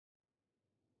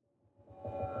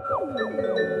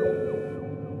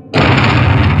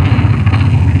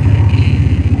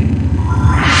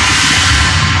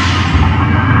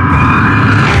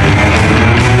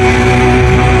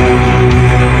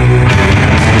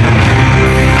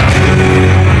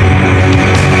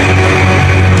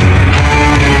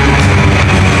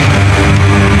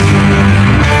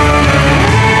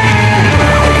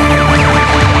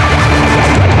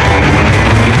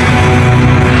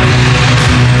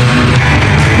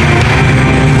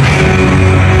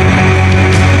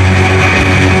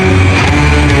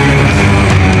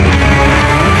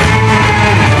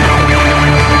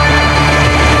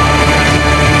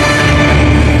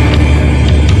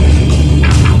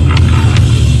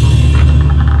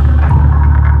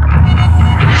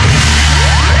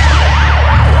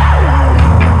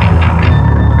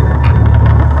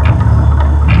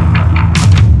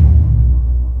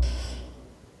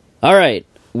All right,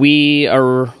 we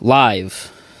are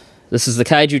live. This is the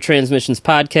Kaiju Transmissions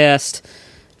podcast.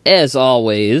 As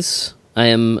always, I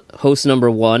am host number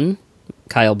 1,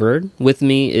 Kyle Byrd. With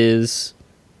me is...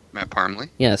 Matt Parmley.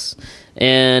 Yes.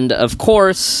 And, of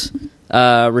course,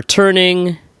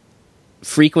 returning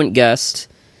frequent guest,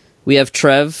 we have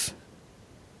Trev.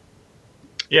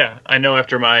 Yeah, I know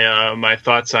after my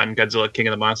thoughts on Godzilla King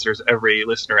of the Monsters, every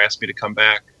listener asked me to come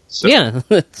back. So. Yeah,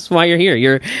 that's why you're here.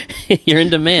 You're in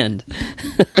demand.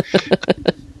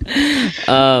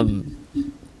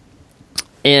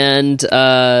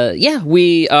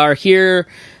 We are here.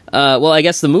 I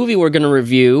guess the movie we're going to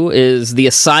review is the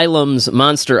Asylum's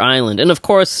Monster Island, and of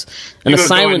course,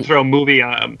 asylum. Throw movie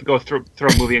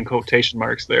in quotation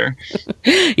marks there.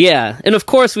 Yeah, and of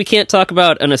course, we can't talk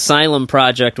about an asylum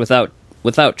project without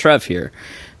Trev here.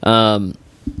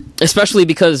 Especially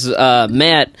because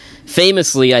Matt,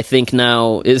 famously, I think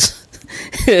now is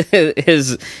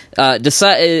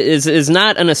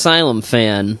not an Asylum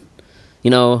fan.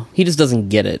 You know, he just doesn't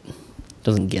get it.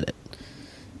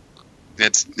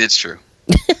 It's true.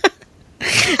 It's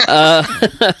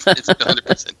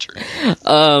 100% true.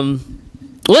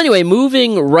 Well, anyway,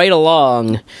 moving right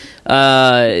along.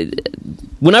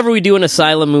 Whenever we do an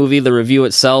Asylum movie, the review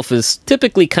itself is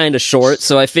typically kind of short,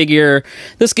 so I figure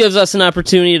this gives us an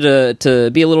opportunity to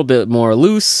be a little bit more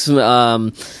loose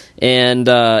and kind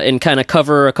of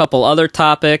cover a couple other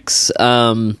topics.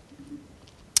 I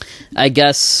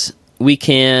guess we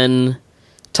can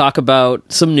talk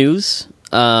about some news.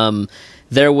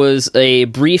 There was a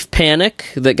brief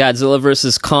panic that Godzilla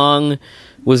vs. Kong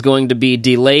was going to be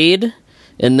delayed.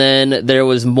 And then there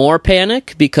was more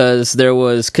panic because there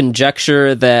was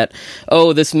conjecture that,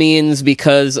 this means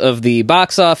because of the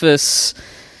box office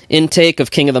intake of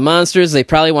King of the Monsters, they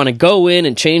probably want to go in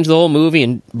and change the whole movie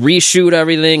and reshoot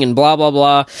everything and blah, blah,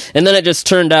 blah. And then it just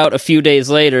turned out a few days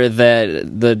later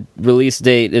that the release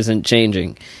date isn't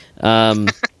changing.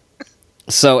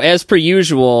 So as per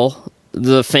usual,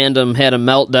 the fandom had a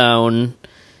meltdown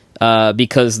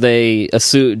because they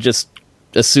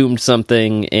assumed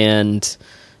something and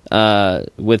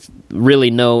with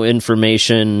really no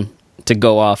information to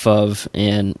go off of,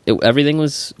 and everything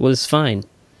was fine.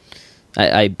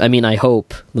 I mean, I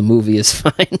hope the movie is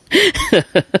fine.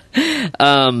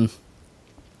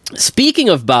 Speaking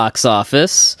of box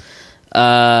office,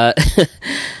 I'm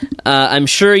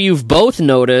sure you've both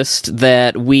noticed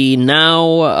that we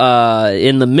now,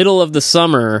 in the middle of the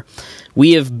summer,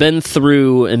 we have been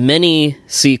through many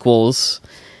sequels,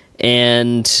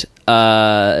 and they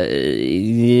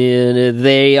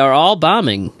are all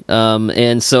bombing.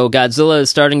 And so Godzilla is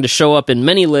starting to show up in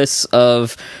many lists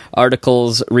of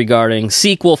articles regarding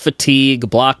sequel fatigue,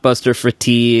 blockbuster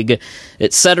fatigue,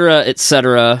 etc.,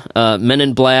 etc. Men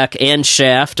in Black and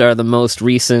Shaft are the most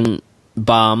recent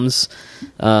bombs.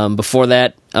 Before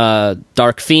that,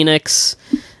 Dark Phoenix.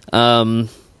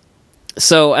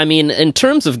 So, I mean, in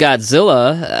terms of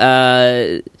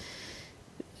Godzilla,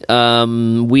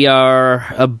 we are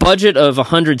a budget of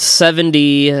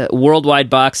 170. Worldwide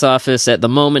box office at the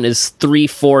moment is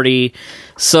 340.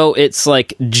 So it's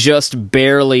like just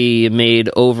barely made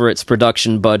over its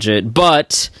production budget.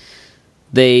 But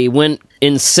they went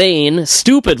insane,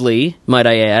 stupidly, might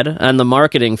I add, on the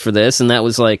marketing for this, and that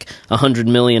was like $100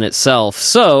 million itself.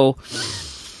 So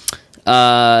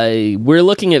we're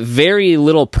looking at very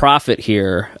little profit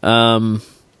here.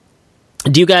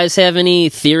 Do you guys have any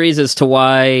theories as to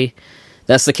why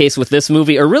that's the case with this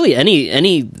movie, or really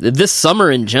any this summer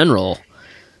in general?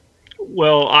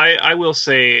 Well, I will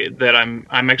say that I'm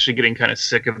actually getting kind of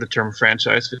sick of the term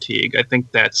franchise fatigue. I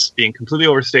think that's being completely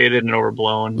overstated and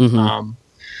overblown. Mm-hmm.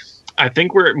 I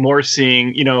think we're more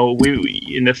seeing,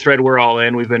 we in the thread we're all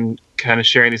in, we've been kind of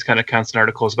sharing these kind of constant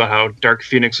articles about how Dark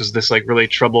Phoenix was this like really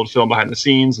troubled film behind the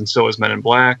scenes, and so is Men in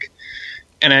Black.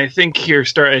 And I think here,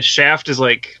 Shaft is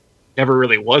like never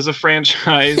really was a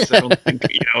franchise. I don't think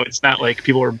it's not like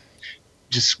people are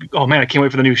just, oh man, I can't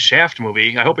wait for the new Shaft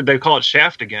movie. I hope they call it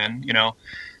Shaft again.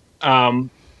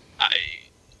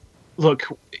 Look,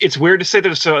 it's weird to say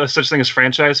there's such thing as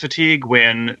franchise fatigue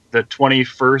when the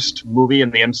 21st movie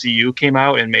in the MCU came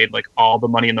out and made like all the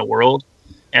money in the world.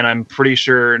 And I'm pretty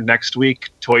sure next week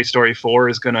Toy Story 4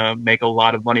 is going to make a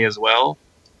lot of money as well.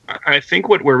 I think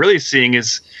what we're really seeing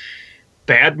is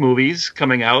bad movies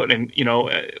coming out, and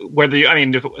whether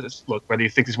you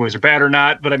think these movies are bad or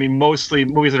not, but I mean mostly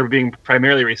movies that are being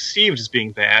primarily received as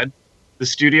being bad. The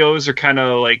studios are kind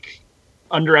of like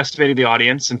underestimating the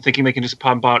audience and thinking they can just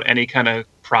pump out any kind of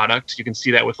product. You can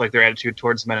see that with like their attitude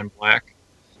towards Men in Black.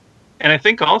 And I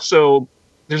think also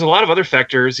there's a lot of other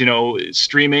factors,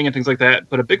 streaming and things like that,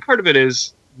 but a big part of it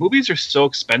is movies are so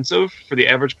expensive for the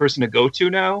average person to go to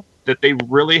now that they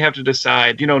really have to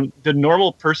decide. The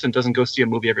normal person doesn't go see a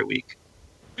movie every week.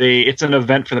 It's an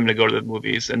event for them to go to the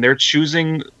movies, and they're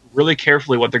choosing really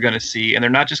carefully what they're going to see, and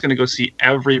they're not just going to go see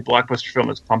every blockbuster film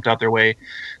that's pumped out their way.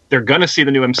 They're going to see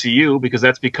the new MCU because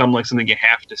that's become like something you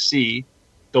have to see.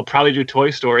 They'll probably do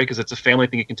Toy Story because it's a family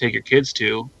thing you can take your kids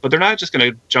to, but they're not just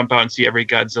going to jump out and see every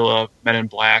Godzilla, Men in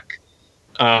Black,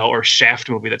 or Shaft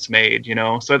movie that's made,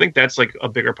 So I think that's like a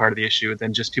bigger part of the issue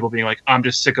than just people being like, I'm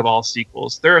just sick of all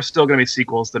sequels. There are still going to be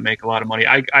sequels that make a lot of money.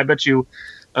 I bet you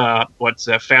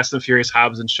Fast and Furious,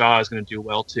 Hobbs and Shaw is going to do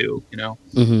well too,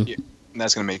 Mm-hmm. Yeah, and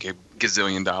that's going to make $1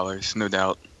 gazillion, no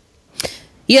doubt.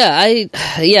 Yeah,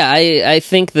 I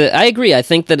think that I agree. I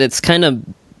think that it's kind of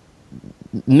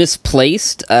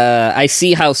misplaced. I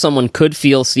see how someone could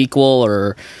feel sequel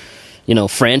or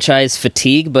franchise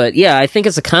fatigue, but yeah, I think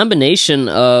it's a combination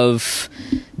of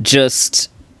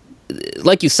just,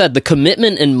 like you said, the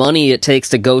commitment and money it takes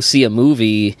to go see a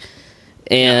movie.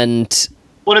 And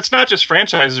well, it's not just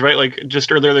franchises, right? Like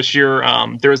just earlier this year,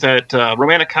 there was that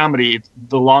romantic comedy,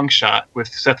 The Long Shot, with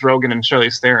Seth Rogen and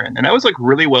Charlize Theron, and that was like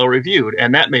really well reviewed,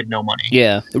 and that made no money.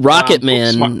 Yeah, Rocket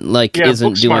Man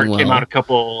isn't doing well. Came out a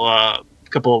couple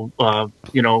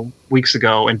weeks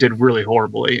ago and did really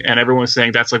horribly, and everyone was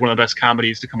saying that's like one of the best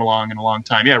comedies to come along in a long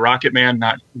time. Yeah, Rocket Man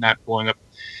not blowing up,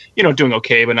 doing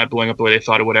okay, but not blowing up the way they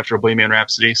thought it would after Bohemian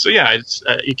Rhapsody. So yeah, it's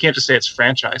you can't just say it's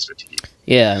franchise fatigue.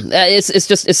 Yeah,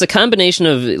 it's a combination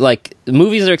of like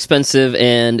movies are expensive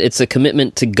and it's a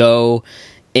commitment to go,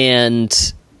 and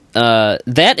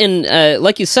that and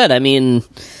like you said, I mean,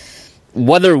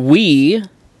 whether we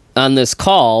on this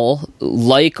call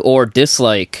like or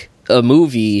dislike a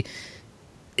movie,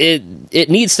 it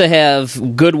needs to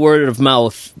have good word of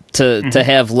mouth to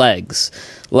have legs.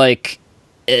 Like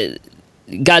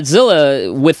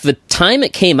Godzilla, with the time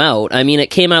it came out, I mean,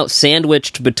 it came out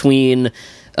sandwiched between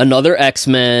another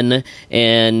X-Men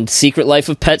and Secret Life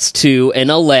of Pets 2 and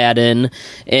Aladdin,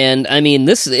 and I mean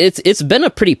it's been a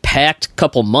pretty packed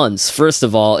couple months, first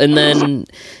of all, and then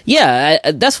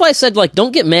that's why I said, like,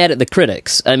 don't get mad at the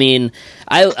critics. I mean,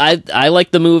 I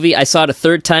like the movie. I saw it a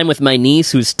third time with my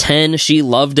niece who's 10. She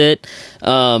loved it,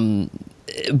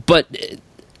 but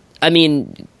I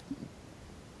mean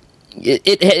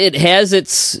it has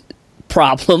its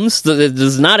problems. It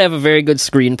does not have a very good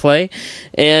screenplay,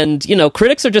 and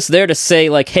critics are just there to say,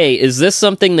 like, hey, is this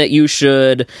something that you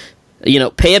should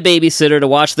pay a babysitter to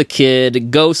watch the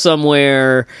kid, go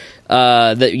somewhere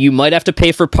that you might have to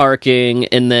pay for parking,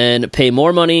 and then pay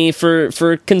more money for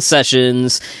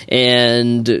concessions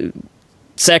and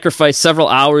sacrifice several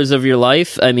hours of your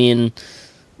life? I mean,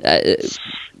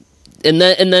 and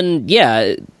then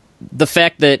the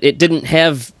fact that it didn't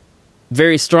have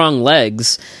very strong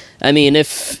legs. I mean,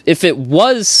 if it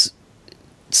was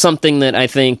something that I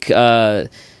think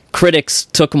critics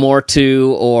took more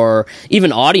to, or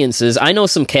even audiences, I know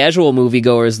some casual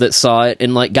moviegoers that saw it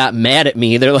and like got mad at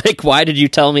me. They're like, "Why did you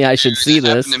tell me I should see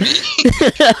this?" Happened to me.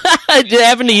 Did it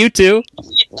happen to you too?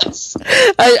 Yes.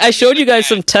 I showed you guys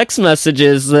some text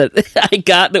messages that I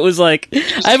got that was like,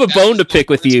 "I have a bone to pick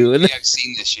with you." And I've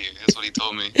seen this year. That's what he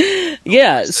told me.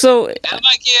 Yeah. So and I'm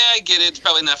like, yeah, I get it. It's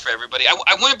probably not for everybody. I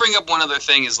want to bring up one other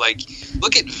thing. Is like,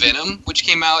 look at Venom, which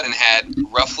came out and had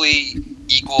roughly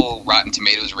equal Rotten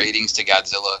Tomatoes ratings to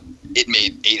Godzilla. It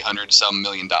made $800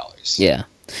 million. Yeah.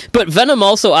 But Venom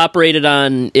also operated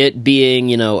on it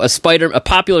being, a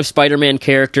popular Spider-Man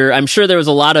character. I'm sure there was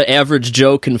a lot of average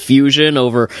Joe confusion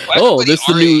over,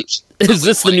 is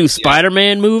this the new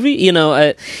Spider-Man movie? Yeah,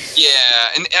 and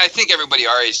I think everybody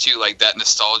our age too, like that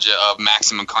nostalgia of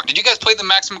Maximum Carnage. Did you guys play the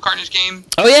Maximum Carnage game?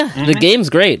 Oh yeah, the game's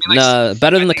great. I mean,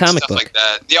 better than the comic book. Like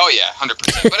that. Yeah, oh yeah,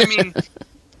 100%. But I mean,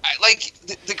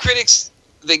 the critics,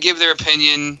 they give their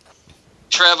opinion.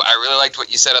 Trev, I really liked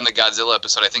what you said on the Godzilla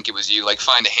episode. I think it was you. Like,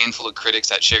 find a handful of critics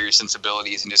that share your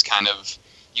sensibilities and just kind of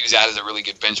use that as a really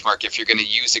good benchmark if you're going to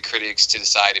use the critics to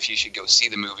decide if you should go see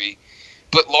the movie.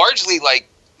 But largely, like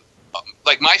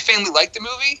my family liked the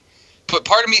movie, but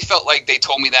part of me felt like they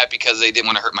told me that because they didn't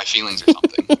want to hurt my feelings or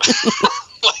something.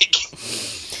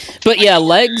 But yeah,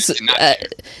 legs. I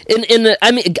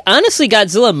mean, honestly,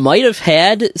 Godzilla might have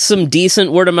had some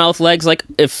decent word of mouth legs. Like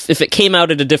if it came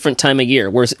out at a different time of year,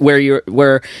 where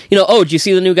oh, did you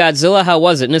see the new Godzilla? How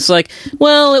was it? And it's like,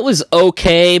 well, it was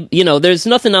okay. There's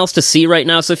nothing else to see right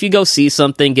now. So if you go see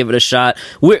something, give it a shot.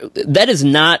 That is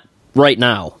not right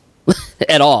now.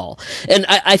 At all. And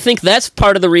I think that's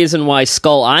part of the reason why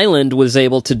Skull Island was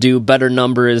able to do better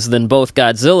numbers than both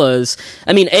Godzillas.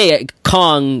 I mean,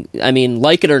 Kong,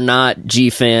 like it or not,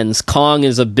 G-fans, Kong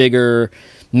is a bigger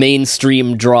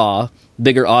mainstream draw,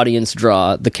 bigger audience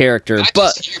draw, the character. Not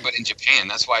just here, but in Japan.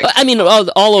 That's why...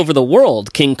 all over the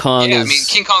world, King Kong is...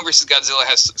 King Kong vs. Godzilla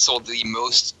has sold the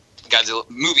most Godzilla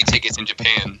movie tickets in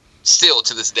Japan still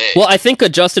to this day. Well, I think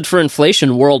adjusted for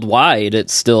inflation worldwide,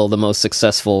 it's still the most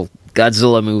successful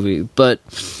Godzilla movie. But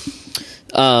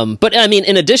I mean,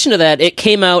 in addition to that, it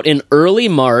came out in early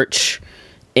March,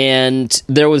 and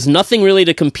there was nothing really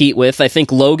to compete with. I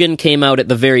think Logan came out at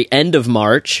the very end of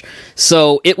March,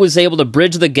 so it was able to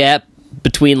bridge the gap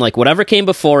between like whatever came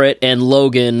before it and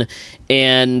Logan,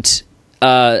 and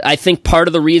I think part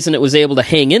of the reason it was able to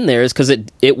hang in there is because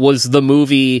it was the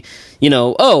movie,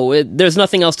 there's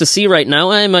nothing else to see right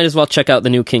now, I might as well check out the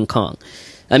new King Kong.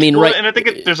 I mean, right. And I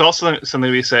think there's also something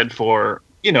to be said for,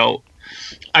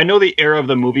 I know the era of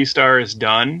the movie star is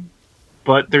done,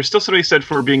 but there's still something to be said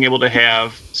for being able to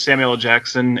have Samuel L.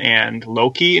 Jackson and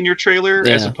Loki in your trailer,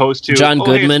 as opposed to John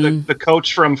Goodman, the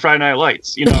coach from Friday Night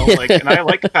Lights. And I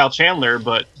like Kyle Chandler,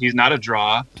 but he's not a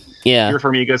draw. Yeah, Vera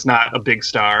Farmiga's not a big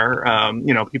star.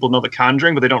 People know The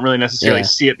Conjuring, but they don't really necessarily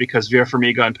see it because Vera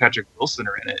Farmiga and Patrick Wilson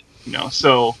are in it.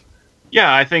 So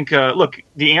yeah, I think look,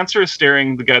 the answer is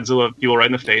staring the Godzilla people right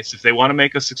in the face. If they want to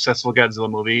make a successful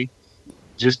Godzilla movie,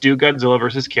 just do Godzilla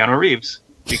versus Keanu Reeves,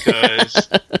 because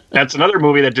that's another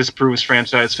movie that disproves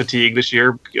franchise fatigue this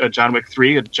year. John Wick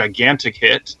 3, a gigantic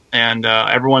hit, and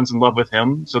everyone's in love with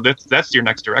him. So that's your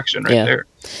next direction right there.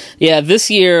 Yeah, this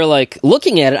year, like,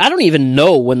 looking at it, I don't even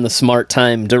know when the smart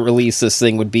time to release this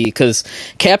thing would be, because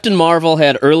Captain Marvel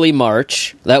had early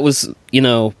March. That was,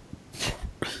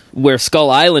 where Skull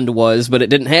Island was, but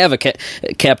it didn't have a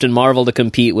Captain Marvel to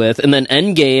compete with. And then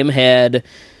Endgame had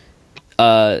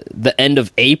the end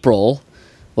of April.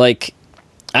 Like,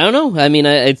 I don't know. I mean,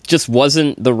 it just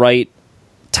wasn't the right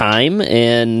time,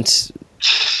 and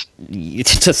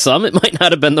to some, it might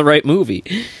not have been the right movie.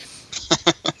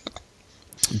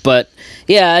 But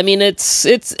yeah, I mean, it's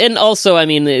and also, I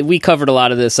mean, we covered a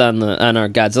lot of this on our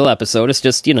Godzilla episode. It's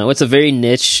just, it's a very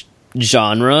niche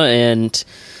genre, and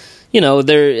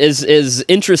there is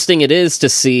interesting it is to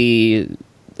see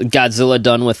Godzilla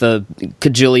done with $1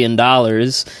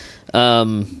 kajillion.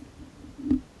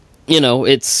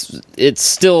 It's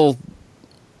still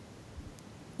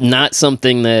not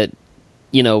something that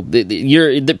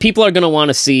that people are going to want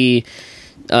to see.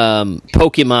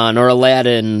 Pokemon or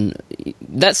Aladdin,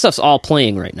 that stuff's all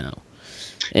playing right now.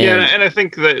 And I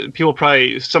think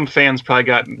that some fans probably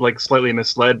got like slightly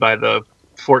misled by the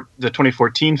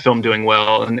 2014 film doing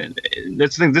well, and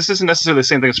that's the thing. This isn't necessarily the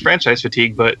same thing as franchise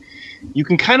fatigue, but you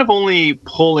can kind of only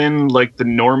pull in like the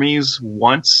normies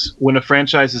once when a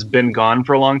franchise has been gone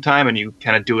for a long time, and you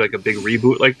kind of do like a big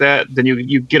reboot like that. Then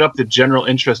you get up the general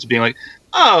interest of being like,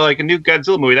 oh, like a new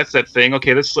Godzilla movie, that's that thing.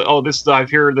 Okay, I've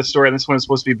heard this story, and this one is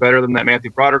supposed to be better than that Matthew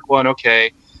Broderick one.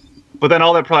 Okay, but then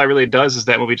all that probably really does is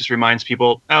that movie just reminds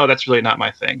people, oh, that's really not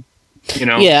my thing.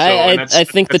 Yeah, I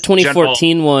think the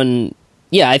 2014 one.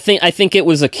 Yeah, I think it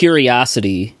was a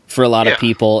curiosity for a lot of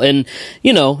people, and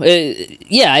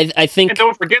I think. And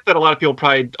don't forget that a lot of people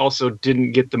probably also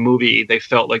didn't get the movie they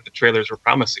felt like the trailers were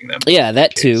promising them. Yeah,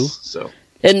 that too. So.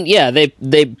 And yeah,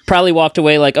 they probably walked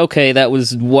away like, okay, that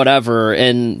was whatever,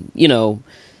 and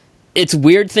it's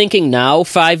weird thinking now,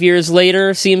 5 years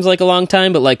later seems like a long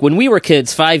time, but like when we were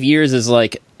kids, 5 years is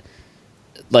like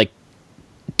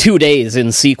 2 days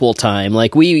in sequel time.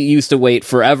 Like, we used to wait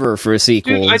forever for a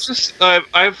sequel. I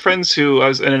have friends who, I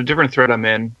was in a different thread I'm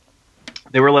in,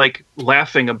 they were like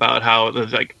laughing about how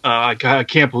like I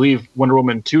can't believe Wonder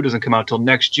Woman 2 doesn't come out till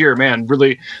next year. Man,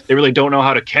 they really don't know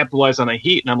how to capitalize on the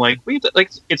heat. And I'm like,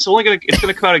 it's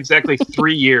gonna come out exactly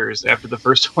 3 years after the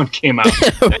first one came out.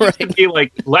 That should be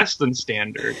like less than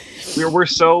standard. We're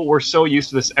so used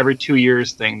to this every 2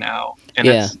 years thing now, and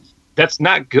that's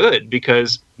not good,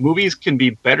 because movies can be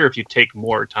better if you take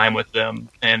more time with them.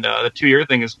 And the 2-year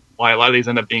thing is why a lot of these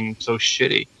end up being so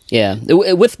shitty. Yeah.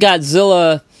 With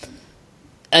Godzilla,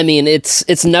 I mean,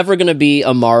 it's never going to be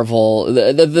a Marvel.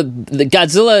 The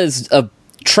Godzilla is a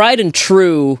tried and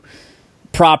true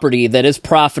property that is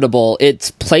profitable.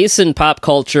 Its place in pop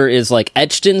culture is like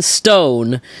etched in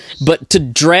stone, but to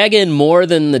drag in more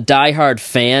than the diehard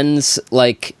fans,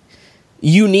 like,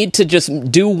 you need to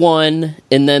just do one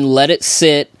and then let it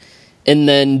sit and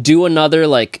then do another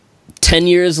like 10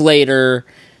 years later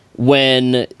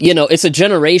when, you know, it's a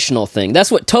generational thing. That's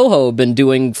what Toho have been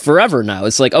doing forever now.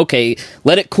 It's like, okay,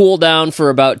 let it cool down for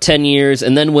about 10 years,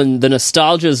 and then when the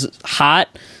nostalgia's hot,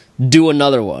 do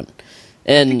another one.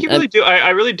 And I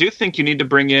really do think you need to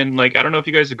bring in, like, I don't know if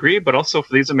you guys agree, but also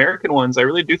for these American ones, I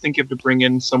really do think you have to bring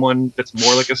in someone that's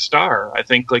more like a star. I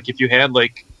think, like,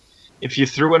 if you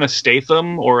threw in a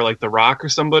Statham or like The Rock or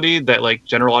somebody that like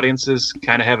general audiences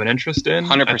kind of have an interest in,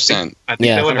 100%. I think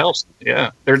that would help.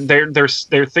 Yeah,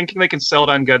 they're thinking they can sell it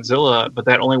on Godzilla, but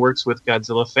that only works with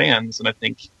Godzilla fans, and I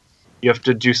think you have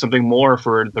to do something more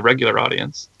for the regular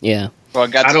audience. Yeah. Well,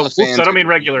 I don't mean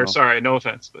regular. Sorry, no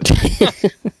offense. But.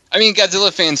 I mean,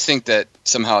 Godzilla fans think that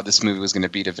somehow this movie was going to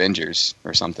beat Avengers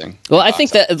or something. Well, I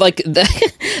think that like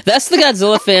that's the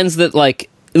Godzilla fans that like.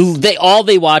 They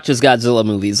watch is Godzilla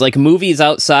movies. Like, movies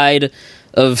outside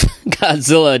of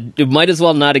Godzilla might as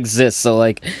well not exist. So,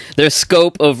 like, their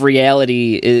scope of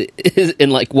reality is in,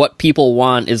 like, what people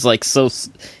want is, like,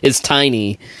 is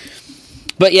tiny.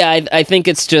 But, yeah, I think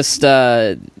it's just,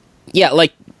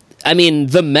 like, I mean,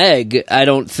 The Meg, I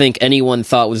don't think anyone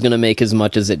thought was going to make as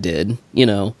much as it did, you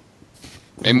know.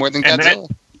 Made more than Godzilla.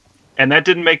 And that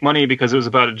didn't make money because it was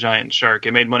about a giant shark.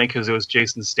 It made money because it was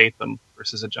Jason Statham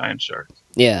versus a giant shark.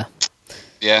 Yeah.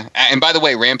 Yeah. And by the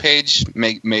way, Rampage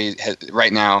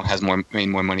right now has made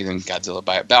more money than Godzilla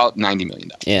by about $90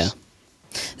 million. Yeah.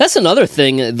 That's another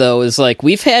thing, though, is like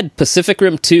we've had Pacific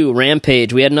Rim 2,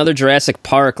 Rampage, we had another Jurassic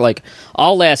Park, like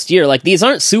all last year. Like, these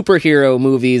aren't superhero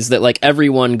movies that like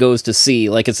everyone goes to see.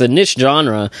 Like, it's a niche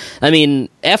genre. I mean,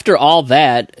 after all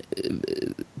that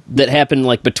happened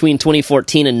like between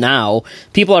 2014 and now,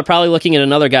 people are probably looking at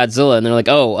another Godzilla and they're like,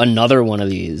 oh, another one of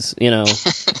these, you know.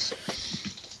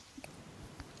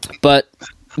 But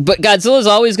Godzilla's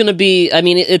always going to be, I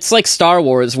mean, it's like Star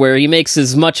Wars, where he makes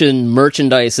as much in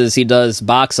merchandise as he does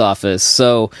box office.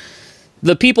 So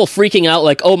the people freaking out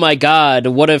like, oh my god,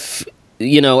 what if,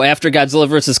 you know, after Godzilla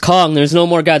vs. Kong, there's no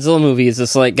more Godzilla movies?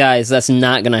 It's like, guys, that's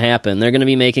not going to happen. They're going to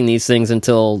be making these things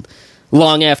until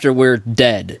long after we're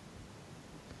dead.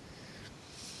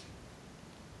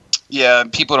 Yeah,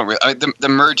 people don't really... the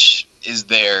merch is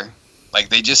there. Like,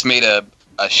 they just made a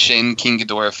Shin King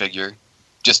Ghidorah figure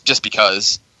just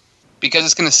because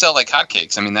it's going to sell like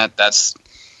hotcakes. I mean, that's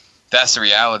the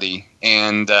reality.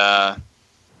 And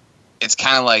it's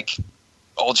kind of like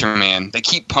Ultraman. They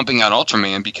keep pumping out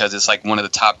Ultraman because it's like one of the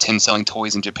top 10 selling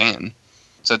toys in Japan.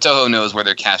 So Toho knows where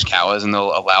their cash cow is, and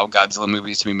they'll allow Godzilla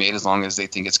movies to be made as long as they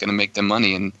think it's going to make them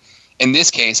money. And in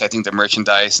this case, I think the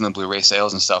merchandise and the Blu-ray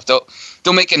sales and stuff,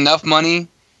 they'll make enough money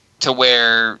to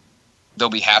where they'll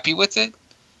be happy with it,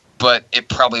 but it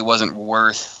probably wasn't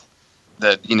worth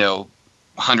the, you know,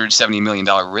 $170 million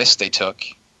risk they took.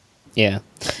 Yeah.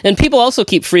 And people also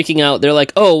keep freaking out. They're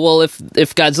like, oh, well, if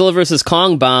Godzilla vs.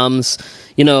 Kong bombs,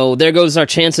 you know, there goes our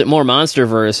chance at more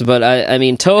MonsterVerse. But, I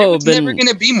mean, Toho have been... never going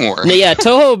to be more. Yeah,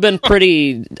 Toho have been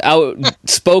pretty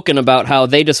outspoken about how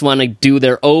they just want to do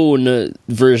their own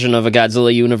version of a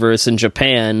Godzilla universe in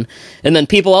Japan. And then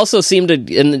people also seem to...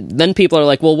 And then people are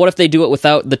like, well, what if they do it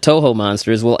without the Toho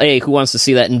monsters? Well, A, who wants to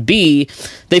see that? And B,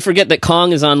 they forget that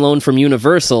Kong is on loan from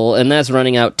Universal, and that's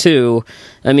running out too.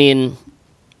 I mean...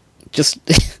 Just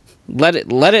let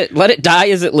it die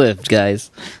as it lived, guys.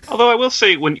 Although I will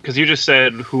say, because you just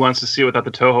said who wants to see it without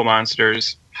the Toho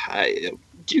monsters,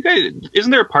 do you guys?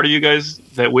 Isn't there a part of you guys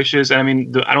that wishes? I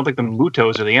mean, I don't think the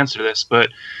Mutos are the answer to this,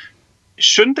 but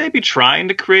shouldn't they be trying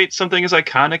to create something as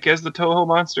iconic as the Toho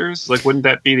monsters? Like, wouldn't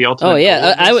that be the ultimate? Oh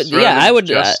yeah, I would. Yeah, I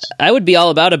would. I would be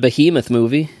all about a Behemoth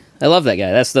movie. I love that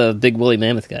guy. That's the big woolly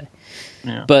mammoth guy.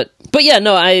 Yeah. But yeah,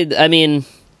 no, I mean.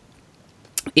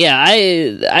 Yeah,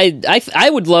 I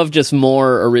would love just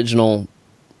more original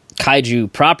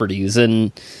kaiju properties,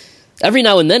 and every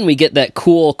now and then we get that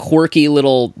cool, quirky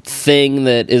little thing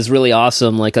that is really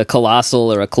awesome, like a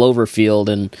Colossal or a Cloverfield,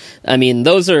 and I mean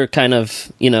those are kind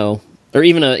of, you know, or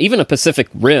even a Pacific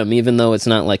Rim, even though it's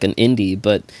not like an indie,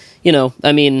 but you know,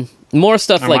 I mean more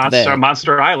stuff like that.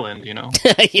 Monster Island, you know.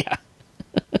 Yeah.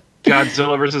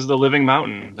 Godzilla versus the Living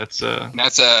Mountain. That's a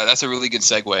really good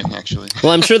segue, actually.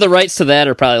 Well, I'm sure the rights to that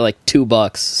are probably like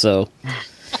 $2. So,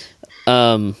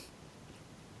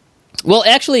 Well,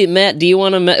 actually, Matt, do you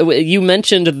want to? You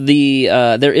mentioned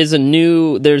there's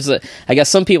I guess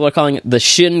some people are calling it the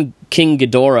Shin King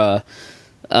Ghidorah,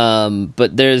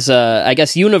 but there's I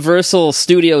guess Universal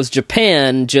Studios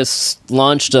Japan just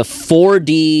launched a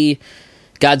 4D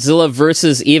Godzilla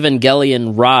vs.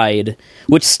 Evangelion ride,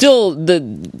 which still, the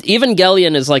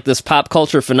Evangelion is like this pop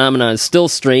culture phenomenon. Is still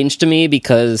strange to me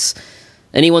because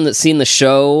anyone that's seen the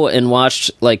show and watched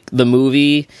like the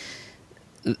movie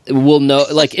will know,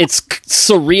 like, it's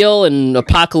surreal and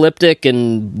apocalyptic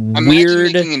and weird.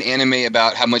 Imagine making an anime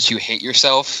about how much you hate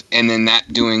yourself and then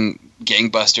that doing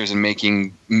gangbusters and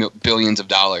making billions of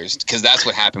dollars, because that's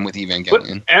what happened with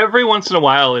Evangelion. But every once in a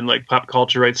while in like pop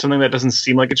culture, right, something that doesn't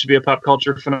seem like it should be a pop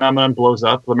culture phenomenon blows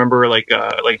up. Remember like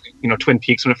Twin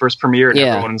Peaks when it first premiered, and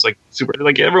everyone's like super,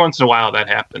 like every once in a while that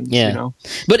happens. Yeah. You know?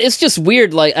 But it's just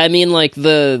weird. Like, I mean, like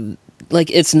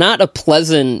it's not a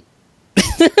pleasant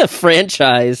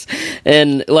franchise,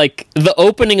 and like the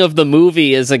opening of the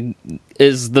movie is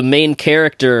the main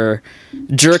character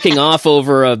jerking off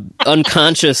over a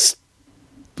unconscious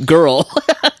girl.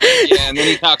 Yeah, and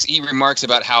then he remarks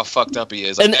about how fucked up he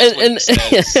is. Like,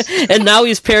 and now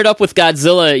he's paired up with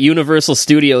Godzilla at Universal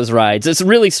Studios rides. It's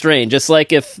really strange. It's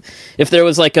like if there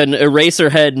was like an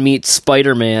Eraserhead meets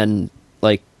Spider-Man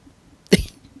like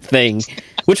thing,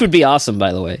 which would be awesome,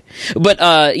 by the way. But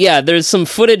there's some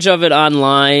footage of it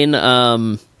online.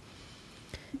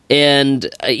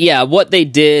 What they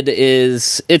did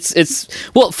is it's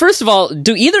well, first of all,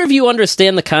 do either of you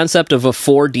understand the concept of a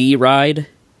 4D ride?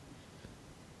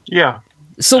 Yeah.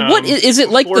 So what is it,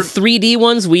 like the 3D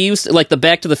ones we used to, like the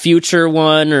Back to the Future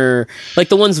one, or like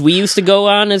the ones we used to go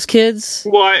on as kids?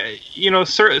 Well,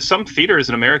 some theaters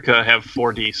in America have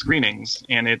 4D screenings,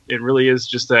 and it really is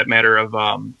just that matter of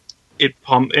I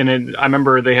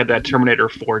remember they had that Terminator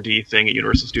 4D thing at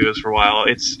Universal Studios for a while.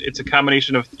 It's a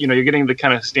combination of, you're getting the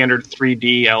kind of standard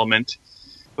 3D element,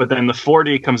 but then the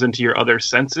 4D comes into your other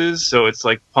senses. So it's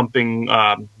like pumping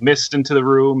mist into the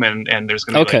room, and there's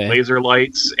going to be like laser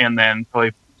lights, and then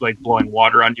probably like blowing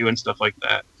water on you and stuff like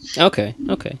that. Okay.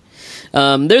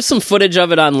 There's some footage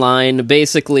of it online.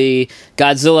 Basically,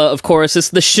 Godzilla, of course, is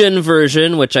the Shin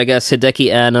version, which I guess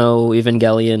Hideki Anno,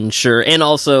 Evangelion, sure, and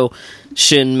also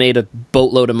Shin made a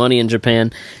boatload of money in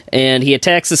Japan. And he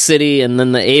attacks the city, and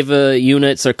then the Eva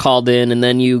units are called in, and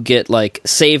then you get like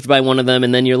saved by one of them,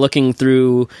 and then you're looking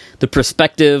through the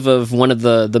perspective of one of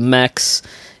the mechs,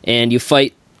 and you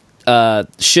fight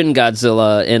Shin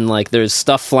Godzilla, and like there's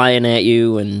stuff flying at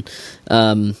you, and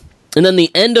then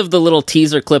the end of the little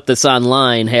teaser clip that's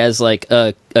online has like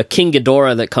a King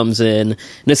Ghidorah that comes in, and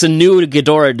it's a new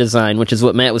Ghidorah design, which is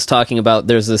what Matt was talking about.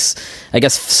 There's this, I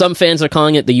guess some fans are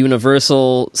calling it the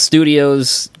Universal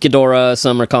Studios Ghidorah,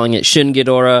 some are calling it Shin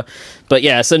Ghidorah, but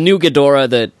yeah, it's a new Ghidorah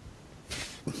that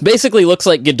basically looks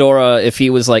like Ghidorah if he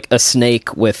was like a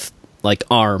snake with like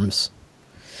arms.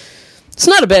 It's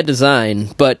not a bad design,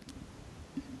 but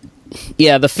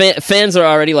yeah, the fans are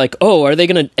already like, oh, are they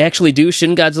going to actually do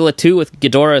Shin Godzilla 2 with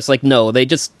Ghidorah? It's like, no, they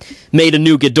just made a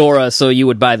new Ghidorah so you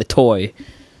would buy the toy.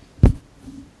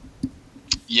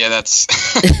 Yeah, that's...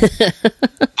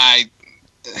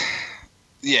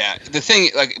 Yeah, the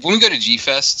thing, like, when we go to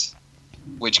G-Fest,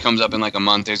 which comes up in like a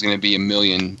month, there's going to be 1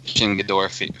 million Shin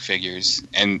Ghidorah figures,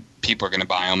 and people are going to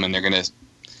buy them, and they're going to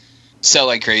sell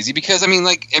like crazy, because, I mean,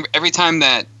 like, every time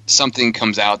that something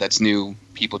comes out that's new,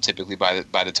 people typically buy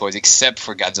the toys, except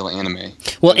for Godzilla anime.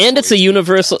 Well, and it's a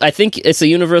Universal, I think it's a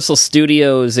Universal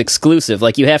Studios exclusive.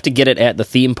 Like, you have to get it at the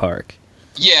theme park.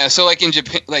 Yeah, so like in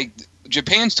Japan, like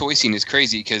Japan's toy scene is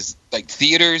crazy, because like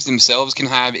theaters themselves can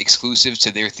have exclusives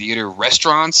to their theater.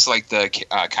 Restaurants, like the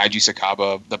Kaiju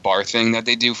Sakaba, the bar thing that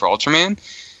they do for Ultraman,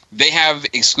 they have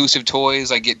exclusive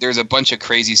toys. Like there's a bunch of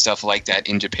crazy stuff like that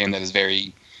in Japan that is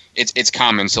very... It's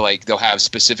common. So like they'll have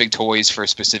specific toys for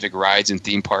specific rides and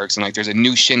theme parks, and like there's a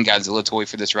new Shin Godzilla toy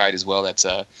for this ride as well. That's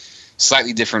a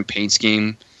slightly different paint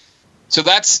scheme. So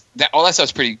that's that. All that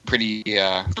stuff's pretty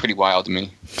wild to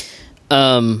me.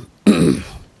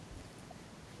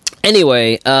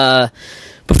 Anyway,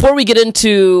 before we get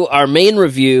into our main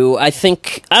review, I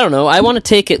want to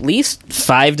take at least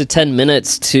 5 to 10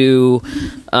 minutes to.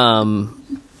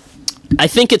 I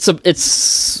think it's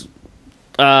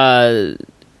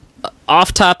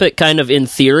off topic kind of in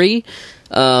theory,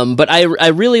 but I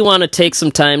really want to take some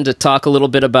time to talk a little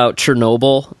bit about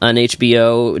Chernobyl on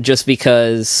HBO, just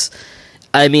because,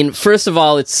 I mean, first of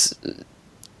all,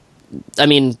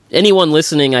 anyone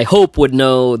listening, I hope, would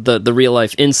know the real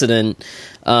life incident,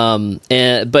 but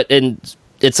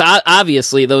it's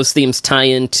obviously those themes tie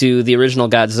into the original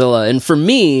Godzilla, and for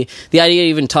me, the idea to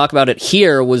even talk about it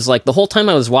here was like the whole time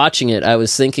I was watching it, I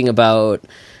was thinking about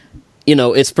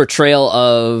its portrayal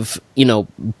of,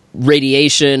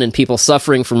 radiation and people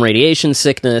suffering from radiation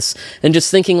sickness, and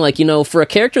just thinking like, for a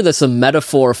character that's a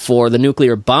metaphor for the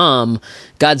nuclear bomb,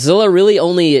 Godzilla really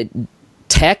only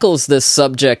tackles this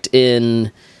subject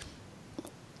in,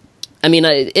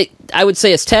 I would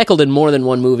say it's tackled in more than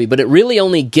one movie, but it really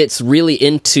only gets really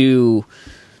into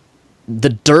the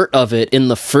dirt of it in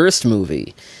the first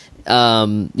movie.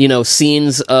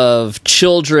 Scenes of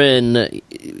children,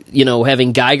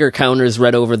 having Geiger counters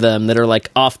read over them that are like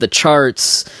off the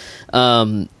charts.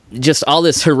 Just all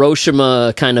this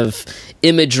Hiroshima kind of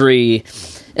imagery.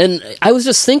 And I was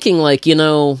just thinking like,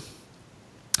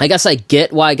 I guess I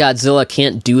get why Godzilla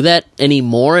can't do that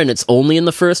anymore, and it's only in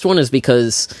the first one, is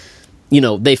because,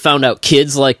 they found out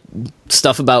kids like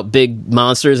stuff about big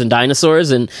monsters and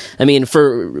dinosaurs. And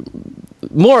for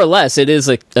more or less, it is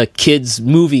a kids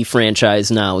movie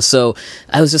franchise now. So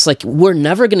I was just like, we're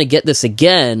never going to get this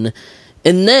again.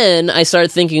 And then I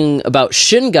started thinking about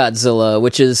Shin Godzilla,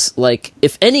 which is like,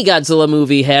 if any Godzilla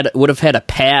movie would have had a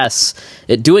pass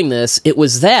at doing this, it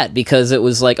was that, because it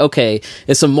was like, okay,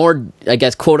 it's a more, I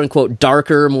guess, quote unquote,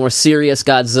 darker, more serious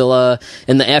Godzilla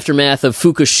in the aftermath of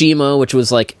Fukushima, which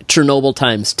was like Chernobyl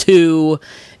times 2.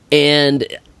 And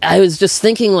I was just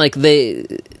thinking like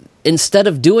instead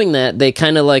of doing that, they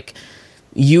kind of like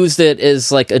used it as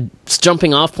like a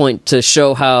jumping off point to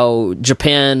show how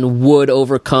Japan would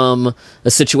overcome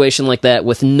a situation like that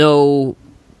with no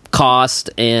cost.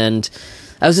 And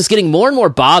I was just getting more and more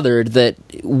bothered that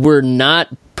we're not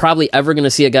probably ever going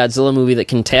to see a Godzilla movie that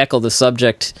can tackle the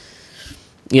subject,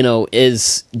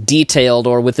 as detailed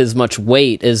or with as much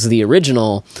weight as the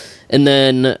original. And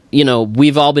then,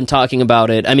 we've all been talking about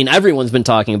it. Everyone's been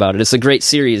talking about it. It's a great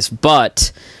series,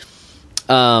 but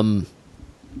I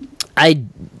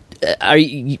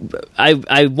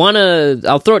want to,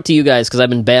 I'll throw it to you guys, because I've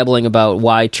been babbling about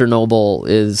why Chernobyl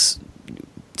is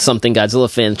something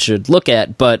Godzilla fans should look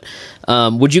at, but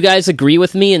would you guys agree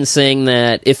with me in saying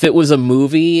that if it was a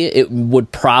movie, it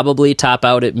would probably top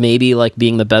out at maybe like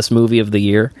being the best movie of the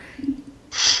year?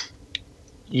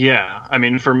 Yeah,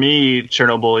 for me,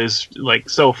 Chernobyl is like,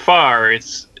 so far,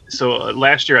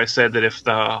 last year I said that if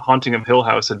The Haunting of Hill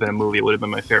House had been a movie, it would have been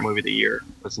my favorite movie of the year.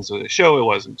 But since it was a show, it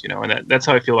wasn't, and that's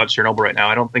how I feel about Chernobyl right now.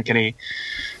 I don't think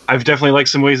I've definitely liked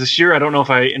some movies this year. I don't know if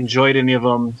I enjoyed any of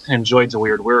them. Enjoyed's a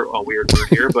weird word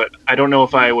here, but I don't know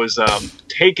if I was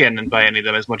taken by any of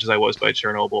them as much as I was by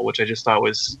Chernobyl, which I just thought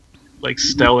was like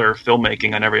stellar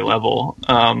filmmaking on every level.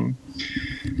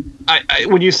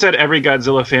 When you said every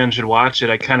Godzilla fan should watch it,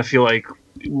 I kind of feel like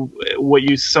what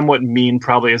you somewhat mean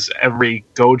probably is every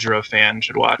Gojira fan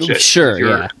should watch it.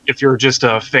 Sure, if you're just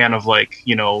a fan of like,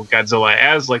 Godzilla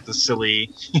as like the silly,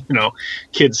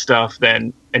 kid stuff,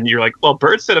 then, and you're like, well,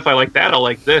 Byrd said if I like that, I'll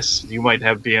like this. You might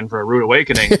be in for a rude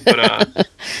awakening. But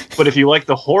but if you like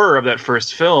the horror of that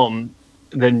first film,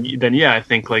 then yeah, I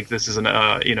think like this is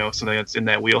something that's in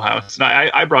that wheelhouse. And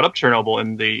I brought up Chernobyl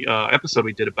in the episode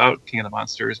we did about King of the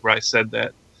Monsters, where I said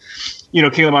that, King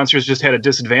of the Monsters just had a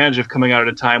disadvantage of coming out at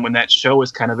a time when that show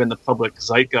was kind of in the public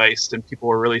zeitgeist, and people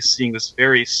were really seeing this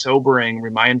very sobering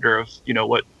reminder of,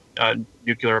 what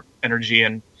nuclear energy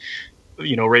and,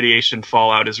 radiation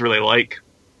fallout is really like.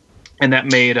 And that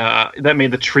made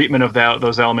the treatment of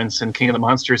those elements in King of the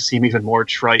Monsters seem even more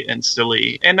trite and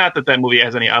silly. And not that movie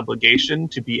has any obligation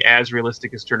to be as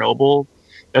realistic as Chernobyl.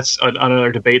 That's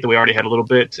another debate that we already had a little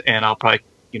bit, and I'll probably,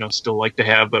 still like to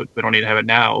have, but we don't need to have it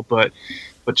now. But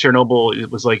Chernobyl,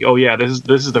 it was like, oh yeah, this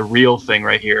is the real thing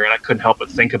right here, and I couldn't help but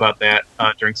think about that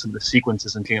during some of the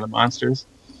sequences in King of the Monsters.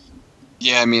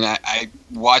 Yeah, I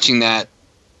watching that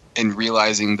and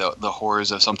realizing the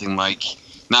horrors of something like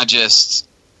not just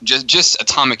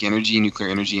atomic energy, nuclear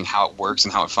energy, and how it works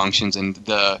and how it functions, and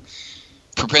the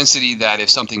propensity that if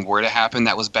something were to happen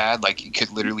that was bad, like it could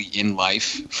literally end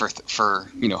life for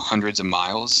hundreds of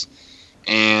miles,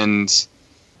 and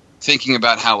thinking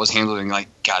about how it was handled in like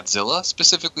Godzilla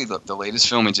specifically, the latest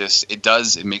film,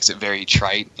 it makes it very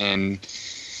trite, and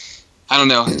I don't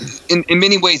know, in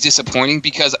many ways disappointing,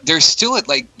 because there's still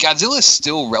Godzilla is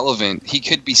still relevant. He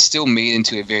could be still made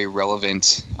into a very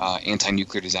relevant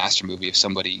anti-nuclear disaster movie if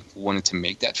somebody wanted to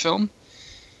make that film,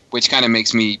 which kind of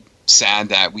makes me sad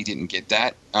that we didn't get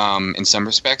that in some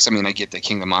respects. I get that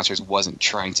King of the Monsters wasn't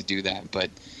trying to do that,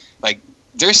 but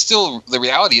there's still, the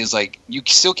reality is you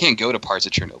still can't go to parts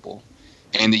of Chernobyl.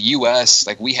 And the U.S.,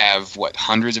 we have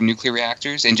hundreds of nuclear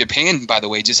reactors, and Japan, by the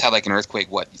way, just had an earthquake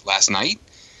last night.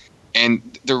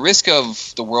 And the risk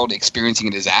of the world experiencing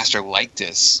a disaster like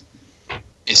this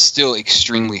is still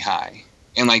extremely high.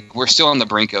 And we're still on the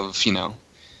brink of,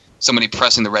 somebody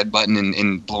pressing the red button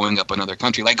and blowing up another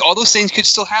country. All those things could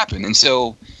still happen. And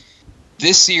so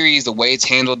this series, the way it's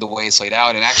handled, the way it's laid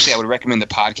out, and actually I would recommend the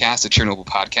podcast, the Chernobyl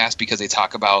podcast, because they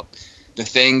talk about the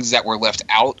things that were left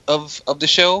out of the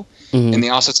show, and they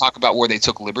also talk about where they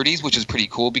took liberties, which is pretty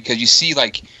cool because you see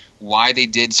like why they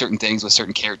did certain things with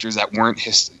certain characters that weren't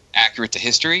accurate to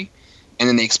history, and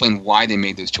then they explain why they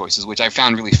made those choices, which I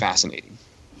found really fascinating.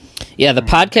 Yeah, the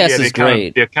podcast is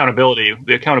great. The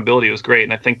accountability was great,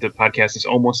 and I think the podcast is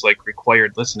almost like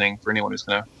required listening for anyone who's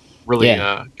going to really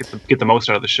get the most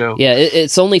out of the show. Yeah,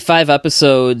 it's only 5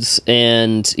 episodes,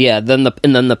 and then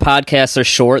the podcasts are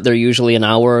short. They're usually an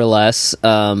hour or less.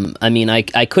 I mean,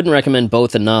 I couldn't recommend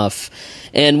both enough.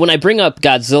 And when I bring up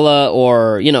Godzilla,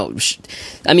 or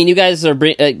I mean, you guys are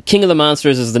King of the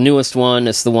Monsters is the newest one.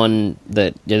 It's the one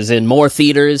that is in more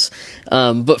theaters.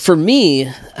 But for me,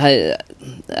 I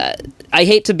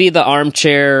hate to be the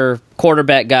armchair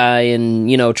quarterback guy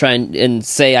and try and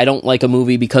say I don't like a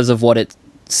movie because of what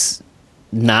it's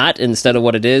not instead of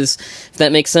what it is, if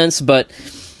that makes sense. But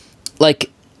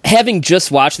like, having just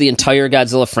watched the entire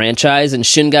Godzilla franchise, and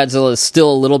Shin Godzilla is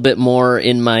still a little bit more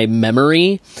in my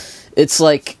memory, it's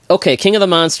like, okay, King of the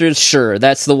Monsters, sure,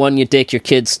 that's the one you take your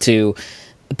kids to,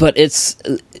 but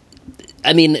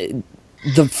I mean,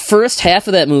 the first half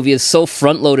of that movie is so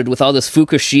front-loaded with all this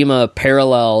Fukushima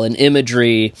parallel and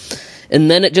imagery,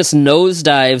 and then it just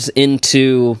nosedives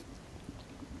into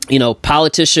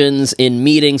politicians in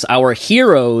meetings, our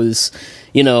heroes,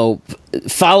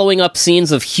 following up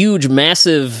scenes of huge,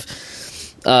 massive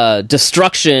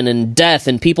destruction and death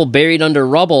and people buried under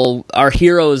rubble. Our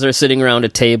heroes are sitting around a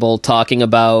table talking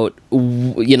about,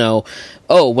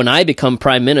 when I become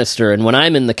prime minister and when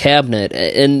I'm in the cabinet.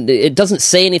 And it doesn't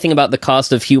say anything about the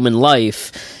cost of human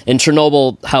life. In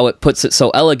Chernobyl, how it puts it so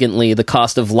elegantly, the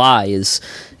cost of lies.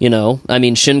 I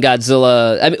mean, Shin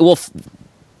Godzilla,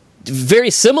 very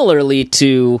similarly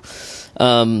to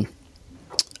the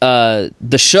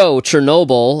show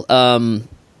Chernobyl,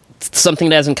 something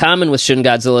that has in common with Shin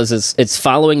Godzilla is it's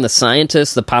following the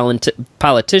scientists, the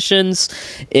politicians,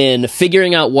 in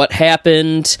figuring out what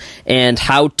happened and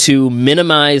how to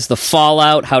minimize the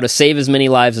fallout, how to save as many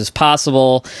lives as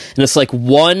possible. And it's like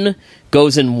one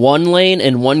goes in one lane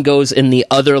and one goes in the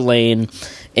other lane.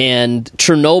 And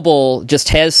Chernobyl just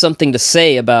has something to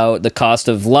say about the cost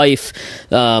of life,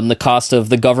 the cost of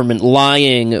the government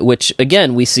lying, which,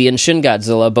 again, we see in Shin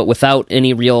Godzilla, but without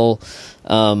any real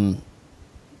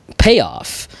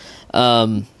payoff.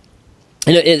 And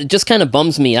it just kind of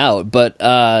bums me out. But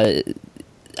I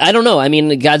don't know. I mean,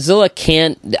 Godzilla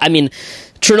can't... I mean,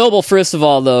 Chernobyl, first of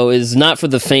all, though, is not for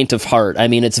the faint of heart. I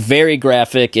mean, it's very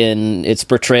graphic in its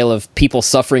portrayal of people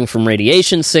suffering from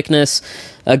radiation sickness.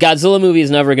 A Godzilla movie is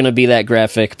never going to be that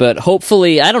graphic, but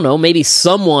hopefully, I don't know, maybe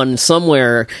someone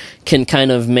somewhere can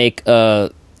kind of make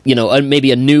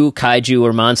maybe a new kaiju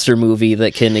or monster movie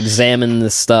that can examine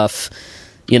this stuff.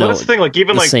 That's the thing. Like,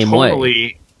 even like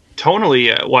tonally,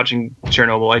 watching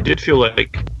Chernobyl, I did feel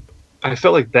like I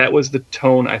felt like that was the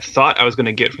tone I thought I was going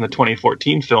to get from the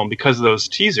 2014 film because of those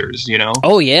teasers.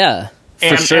 Oh yeah.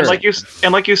 For sure. And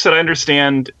like you said, I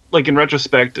understand. Like, in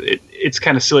retrospect, it's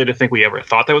kind of silly to think we ever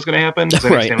thought that was going to happen. I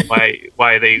understand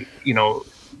why they,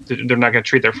 they're not going to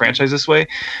treat their franchise this way.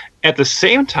 At the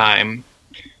same time,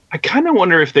 I kind of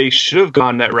wonder if they should have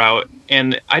gone that route.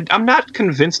 And I'm not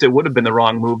convinced it would have been the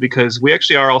wrong move, because we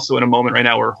actually are also in a moment right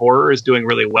now where horror is doing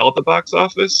really well at the box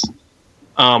office,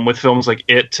 with films like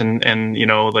It and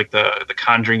like the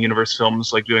Conjuring universe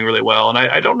films like doing really well. And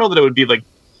I don't know that it would be like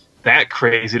that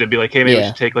crazy to be like, hey, maybe we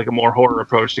should take like a more horror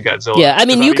approach to Godzilla. Yeah, I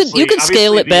mean, you could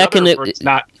scale it back, and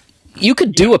you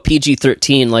could do a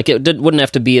PG-13. Like, it wouldn't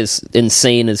have to be as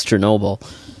insane as Chernobyl.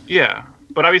 Yeah,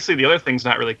 but obviously the other thing's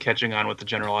not really catching on with the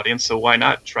general audience, so why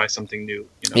not try something new?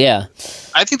 Yeah,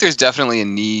 I think there's definitely a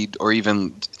need, or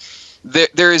even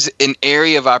there is an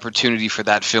area of opportunity for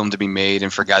that film to be made,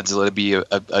 and for Godzilla to be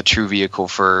a true vehicle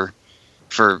for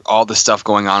all the stuff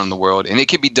going on in the world. And it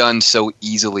could be done so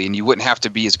easily, and you wouldn't have to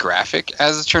be as graphic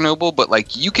as Chernobyl, but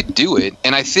like, you could do it.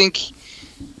 And I think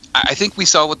we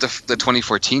saw with the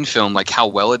 2014 film, like, how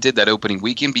well it did that opening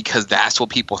weekend, because that's what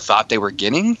people thought they were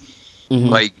getting. Mm-hmm.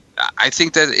 Like, I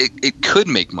think that it could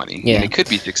make money, and it could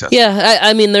be successful. Yeah,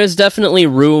 I mean, there's definitely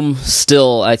room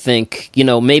still, I think.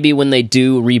 Maybe when they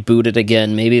do reboot it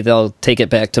again, maybe they'll take it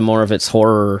back to more of its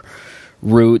horror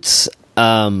roots.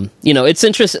 It's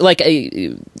interesting. Like,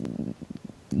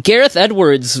 Gareth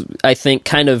Edwards, I think,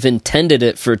 kind of intended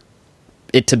it for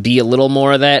it to be a little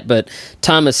more of that, but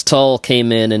Thomas Tull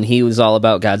came in and he was all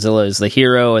about Godzilla as the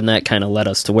hero, and that kind of led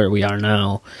us to where we are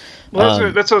now.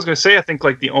 Well, that's what I was going to say. I think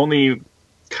like the only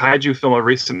kaiju film of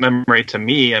recent memory to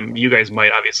me, and you guys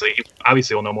might obviously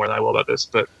will know more than I will about this,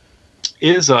 but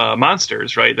is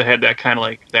Monsters, right? That had that kind of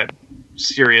like that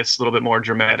serious, a little bit more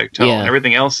dramatic tone. Yeah.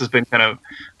 Everything else has been kind of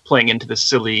playing into the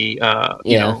silly,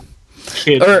 you know,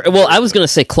 kid. Well, I was going to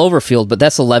say Cloverfield, but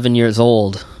that's 11 years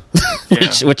old,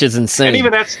 which is insane. And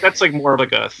even that's like more of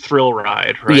like a thrill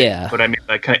ride, right? Yeah. But I mean,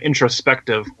 like kind of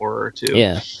introspective horror too.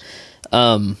 Yeah.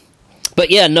 But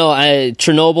yeah, no,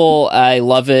 Chernobyl, I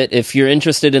love it. If you're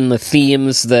interested in the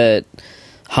themes that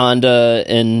Honda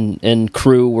and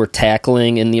crew were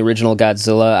tackling in the original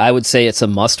Godzilla, I would say it's a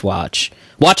must-watch.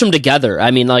 Watch them together.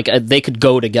 I mean, like, they could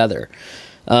go together.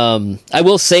 I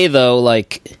will say, though,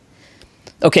 like,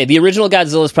 okay, the original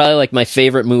Godzilla is probably, like, my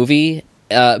favorite movie,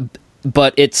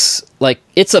 but it's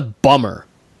a bummer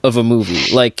of a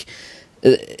movie. Like,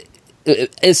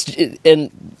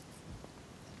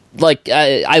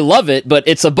 I love it, but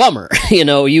it's a bummer. You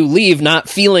know, you leave not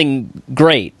feeling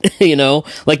great. You know,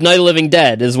 like Night of the Living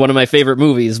Dead is one of my favorite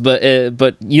movies, but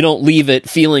you don't leave it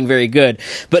feeling very good.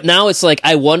 But now it's like,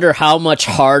 I wonder how much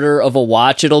harder of a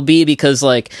watch it'll be, because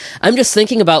like I'm just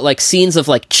thinking about like scenes of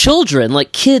like children,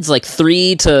 like kids like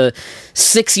 3 to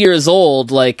 6 years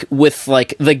old, like with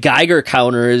like the Geiger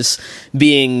counters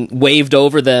being waved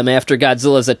over them after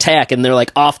Godzilla's attack, and they're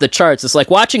like off the charts. It's like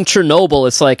watching Chernobyl.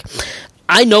 It's like,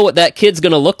 I know what that kid's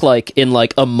gonna look like in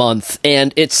like a month,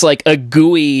 and it's like a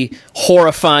gooey,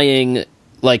 horrifying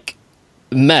like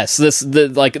mess.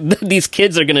 These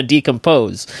kids are gonna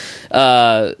decompose.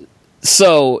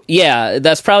 So yeah,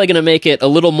 that's probably gonna make it a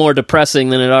little more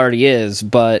depressing than it already is.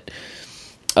 But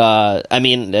I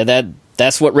mean,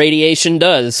 that's what radiation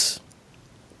does.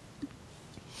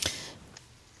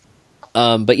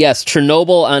 But yes,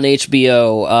 Chernobyl on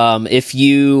HBO. If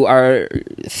you are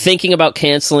thinking about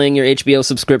canceling your HBO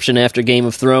subscription after Game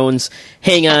of Thrones,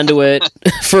 hang on to it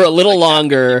for a little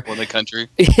longer. For the country.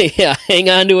 Yeah, hang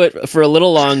on to it for a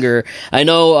little longer. I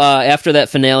know after that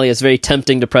finale, it's very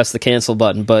tempting to press the cancel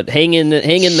button, but hang in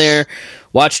there.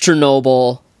 Watch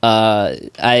Chernobyl.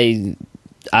 I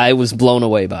was blown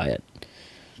away by it.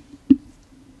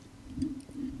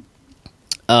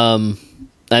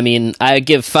 I mean, I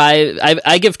give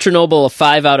Chernobyl a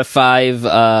 5 out of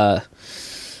 5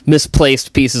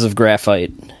 misplaced pieces of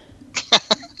graphite.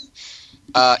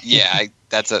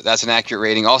 That's an accurate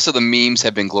rating. Also, the memes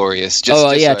have been glorious.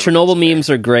 Chernobyl memes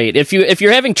are great. If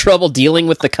you're having trouble dealing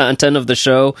with the content of the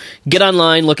show, get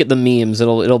online, look at the memes.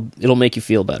 It'll make you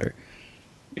feel better.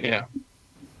 Yeah.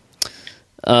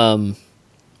 But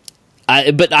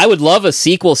I would love a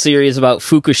sequel series about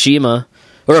Fukushima.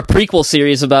 Or a prequel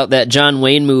series about that John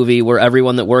Wayne movie where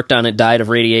everyone that worked on it died of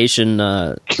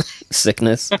radiation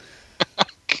sickness.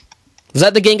 Was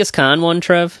that the Genghis Khan one,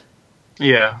 Trev?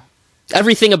 Yeah.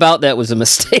 Everything about that was a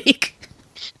mistake.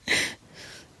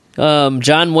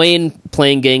 John Wayne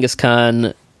playing Genghis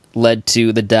Khan led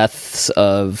to the deaths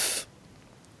of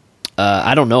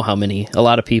I don't know how many. A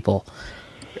lot of people.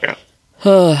 Yeah.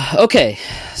 Okay,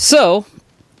 so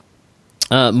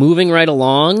moving right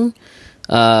along.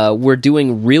 We're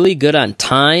doing really good on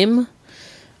time.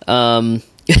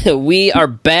 We are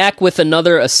back with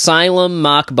another Asylum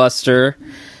mockbuster.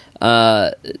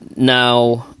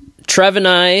 Now, Trev and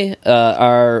I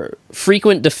are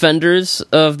frequent defenders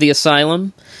of the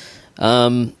Asylum.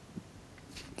 You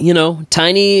know,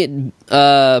 tiny,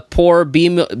 poor B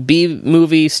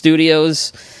movie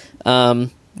studios.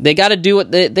 They got to do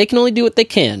what they can only do what they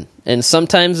can, and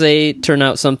sometimes they turn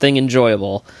out something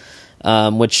enjoyable.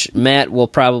 Which Matt will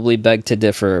probably beg to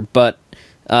differ, but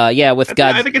with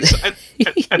God, I think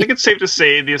it's safe to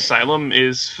say the Asylum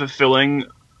is fulfilling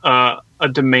a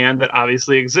demand that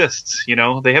obviously exists. You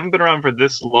know, they haven't been around for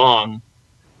this long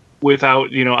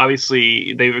without, you know,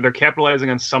 obviously they're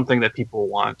capitalizing on something that people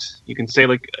want. You can say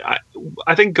like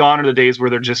I think gone are the days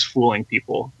where they're just fooling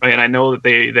people, right? And I know that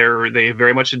they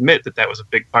very much admit that was a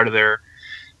big part of their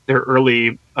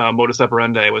early modus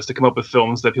operandi was to come up with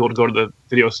films that people would go to the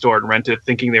video store and rent it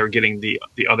thinking they were getting the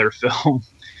other film.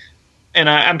 And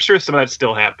I'm sure some of that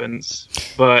still happens.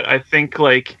 But I think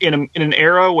like in an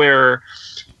era where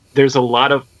there's a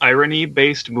lot of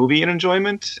irony-based movie and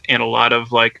enjoyment and a lot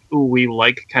of like, ooh, we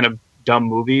like kind of dumb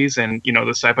movies and, you know,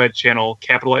 the Sci-Fi Channel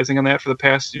capitalizing on that for the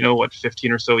past,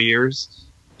 15 or so years,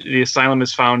 the Asylum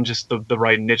has found just the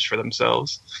right niche for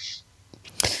themselves.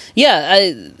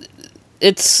 Yeah,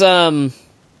 it's I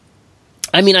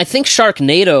mean, I think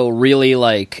Sharknado really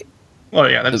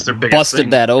that's their biggest busted thing.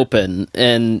 that open,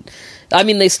 and I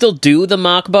mean they still do the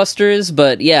mockbusters,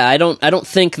 but yeah, I don't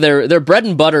think their bread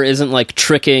and butter isn't like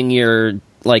tricking your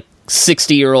like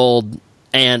 60-year-old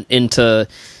aunt into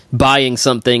buying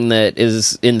something that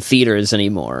is in theaters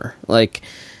anymore. Like,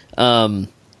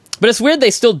 but it's weird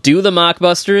they still do the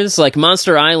mockbusters. Like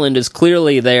Monster Island is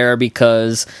clearly there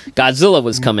because Godzilla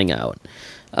was coming out.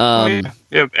 Yeah,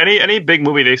 any big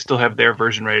movie, they still have their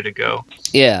version ready to go.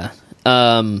 Yeah.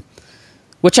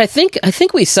 Which I think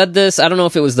we said this, I don't know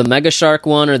if it was the Mega Shark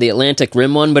one or the Atlantic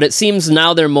Rim one, but it seems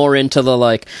now they're more into the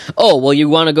like, oh, well, you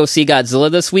want to go see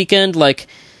Godzilla this weekend? Like,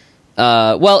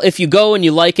 well, if you go and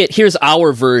you like it, here's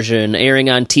our version airing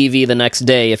on TV the next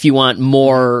day if you want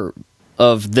more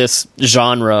of this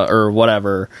genre or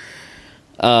whatever.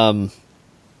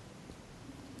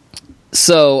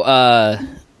 So,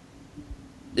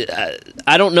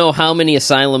 I don't know how many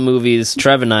Asylum movies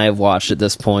Trev and I have watched at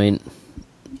this point.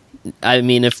 I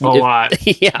mean, if a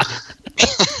lot. Yeah.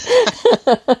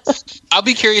 I'll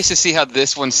be curious to see how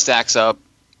this one stacks up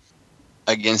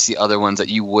against the other ones that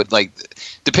you would like.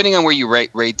 Depending on where you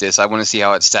rate this, I want to see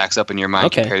how it stacks up in your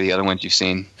mind compared to the other ones you've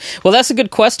seen. Well, that's a good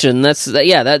question. That's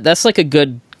like a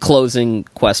good closing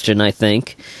question, I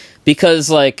think,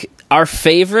 because like our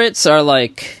favorites are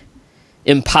like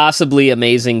impossibly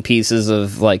amazing pieces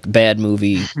of like bad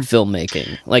movie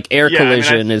filmmaking. Like Air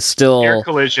Collision is still Air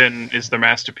Collision is the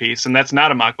masterpiece, and that's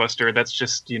not a mockbuster. That's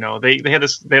just, you know, they had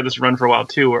this run for a while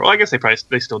too. Where, well, I guess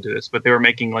they still do this, but they were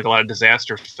making like a lot of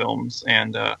disaster films,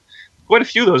 and quite a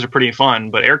few of those are pretty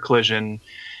fun. But Air Collision,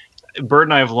 Byrd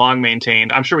and I have long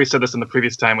maintained. I'm sure we said this in the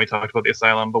previous time we talked about the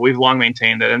Asylum, but we've long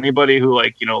maintained that anybody who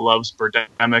like, you know, loves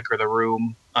Birdemic or The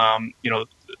Room, you know,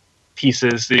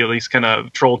 pieces, these kind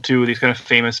of Troll 2, these kind of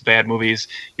famous bad movies,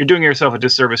 you're doing yourself a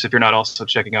disservice if you're not also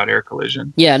checking out Air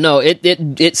Collision. Yeah, no,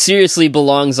 it seriously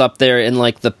belongs up there in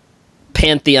like the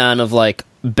pantheon of like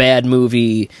bad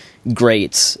movie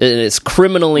greats. It's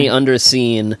criminally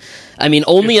underseen. I mean,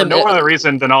 only for no other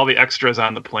reason than all the extras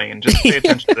on the plane. Just pay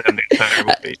attention to them the entire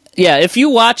movie. Yeah, if you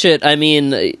watch it, I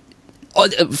mean,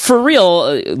 for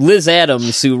real, Liz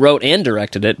Adams, who wrote and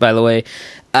directed it, by the way,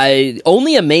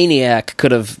 only a maniac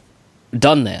could have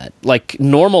done that. Like,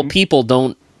 normal people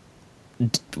don't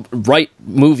write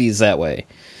movies that way.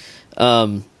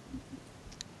 So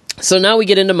now we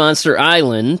get into Monster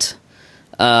Island,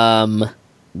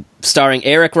 starring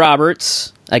Eric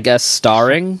Roberts, I guess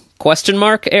starring, ?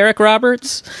 Eric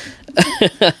Roberts?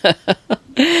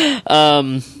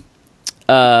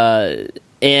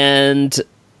 And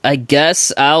I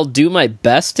guess I'll do my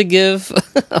best to give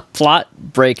a plot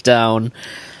breakdown.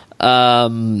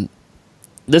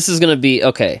 This is going to be...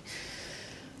 Okay.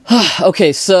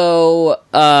 Okay, so...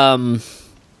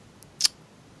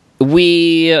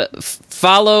 we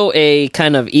follow a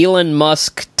kind of Elon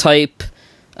Musk-type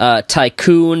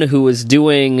tycoon who is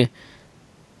doing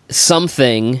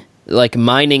something, like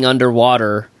mining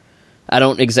underwater. I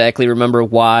don't exactly remember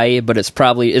why, but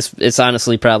it's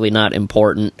honestly probably not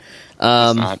important.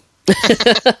 It's not.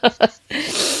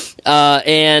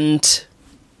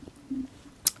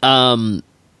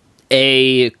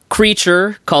 A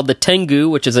creature called the Tengu,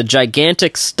 which is a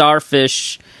gigantic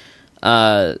starfish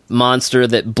monster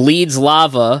that bleeds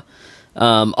lava.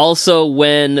 Also,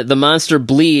 when the monster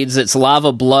bleeds, its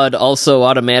lava blood also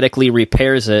automatically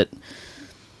repairs it.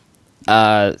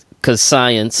 'Cause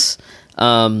science.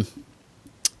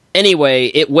 Anyway,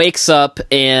 it wakes up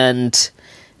and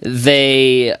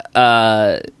they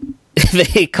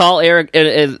call Eric...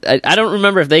 I don't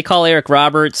remember if they call Eric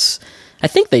Roberts. I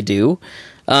think they do.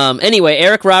 Anyway,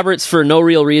 Eric Roberts, for no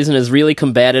real reason, is really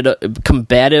combative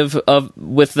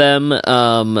with them,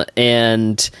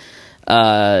 and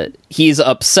he's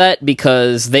upset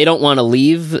because they don't want to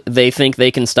leave. They think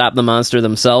they can stop the monster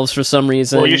themselves for some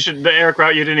reason. Well, you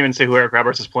didn't even say who Eric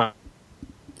Roberts is playing.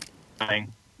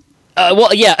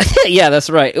 Well, yeah, yeah, that's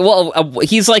right. Well,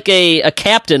 he's like a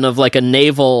captain of like a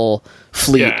naval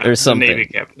fleet or something. Navy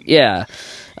captain. Yeah,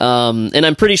 and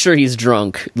I'm pretty sure he's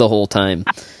drunk the whole time.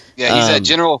 Yeah, he's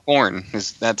General Horn.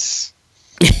 That's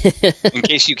in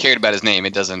case you cared about his name.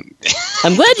 It doesn't.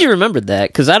 I'm glad you remembered that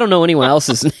because I don't know anyone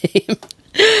else's name.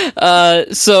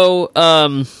 So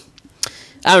I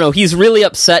don't know. He's really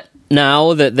upset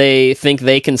now that they think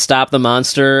they can stop the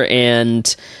monster,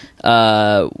 and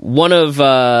one of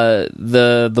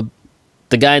the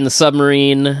guy in the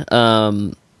submarine,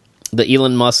 the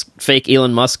fake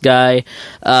Elon Musk guy,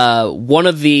 one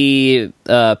of the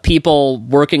people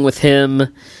working with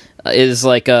him is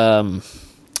like I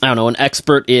don't know, an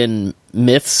expert in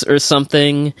myths or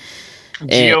something.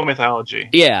 Geomythology.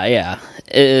 Yeah.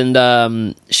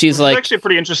 And she's like... It's actually a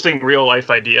pretty interesting real-life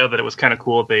idea that it was kind of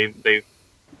cool they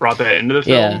brought that into the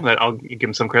film. Yeah. That I'll give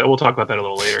him some credit. We'll talk about that a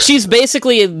little later. She's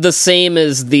basically the same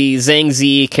as the Zhang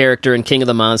Zi character in King of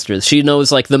the Monsters. She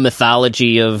knows, like, the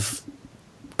mythology of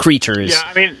creatures. Yeah,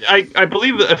 I mean, I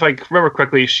believe that if I remember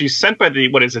correctly, she's sent by I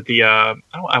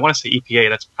want to say EPA.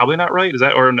 That's probably not right. Is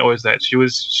that, or no, is that she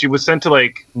was sent to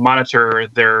like monitor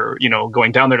their,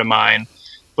 going down there to mine,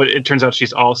 but it turns out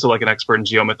she's also like an expert in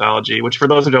geomythology, which for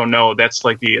those who don't know, that's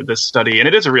like the study, and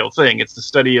it is a real thing. It's the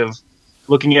study of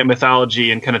looking at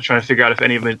mythology and kind of trying to figure out if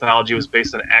any of mythology was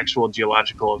based on actual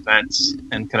geological events,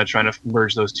 and kind of trying to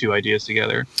merge those two ideas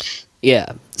together.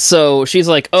 Yeah. So she's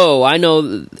like, "Oh, I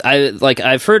know.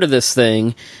 I've heard of this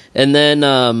thing," and then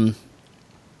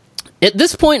at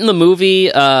this point in the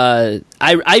movie, I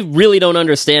really don't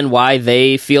understand why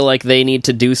they feel like they need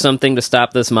to do something to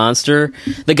stop this monster.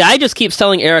 The guy just keeps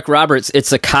telling Eric Roberts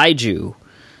it's a kaiju,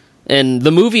 and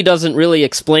the movie doesn't really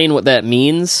explain what that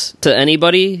means to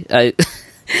anybody.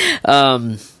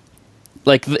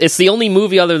 It's the only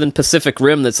movie other than Pacific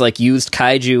Rim that's like used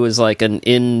kaiju as like an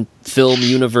in-film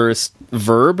universe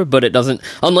verb, but it doesn't.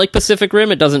 Unlike Pacific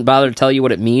Rim, it doesn't bother to tell you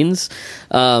what it means.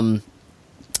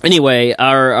 Anyway,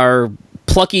 our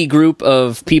plucky group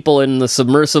of people in the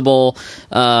submersible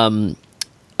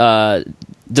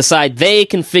decide they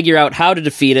can figure out how to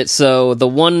defeat it. So the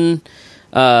one,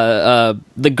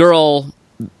 the girl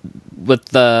with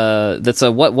that's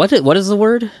a what is the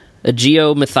word? A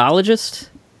geomythologist?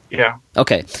 Yeah.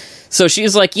 Okay. So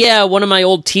she's like, yeah, one of my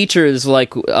old teachers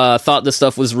thought this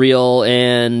stuff was real,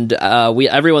 and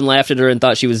everyone laughed at her and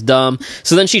thought she was dumb.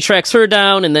 So then she tracks her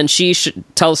down, and then she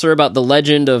tells her about the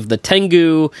legend of the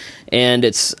Tengu, and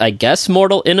it's, I guess,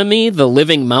 mortal enemy, the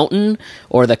living mountain,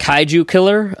 or the kaiju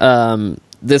killer.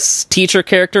 This teacher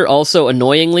character also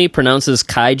annoyingly pronounces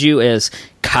kaiju as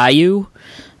kaiju.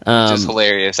 Just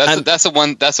hilarious. That's the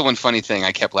one funny thing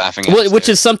I kept laughing at. Which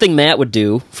is something Matt would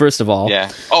do, first of all.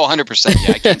 Yeah. Oh, 100%.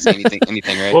 Yeah, I can't say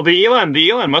anything right. Well, the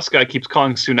Elon Musk guy keeps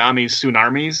calling tsunamis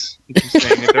tsunarmies. He keeps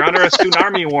saying if they're under a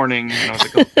tsunami warning. And I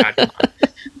was like,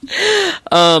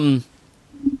 oh, God.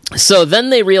 So then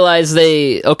they realize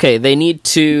they need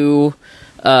to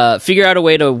figure out a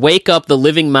way to wake up the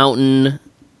living mountain,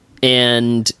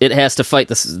 and it has to fight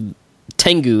this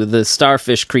Tengu, the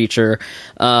starfish creature.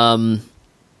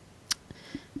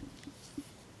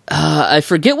 I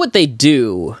forget what they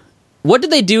do. What did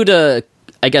they do to,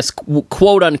 I guess,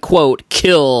 quote unquote,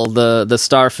 kill the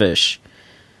starfish?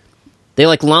 They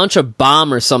launch a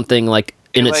bomb or something goes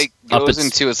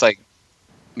into its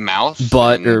mouth,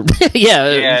 butt, or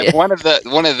yeah, one of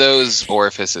those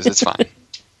orifices. It's fine.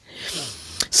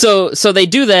 So they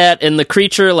do that, and the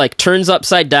creature turns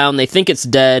upside down. They think it's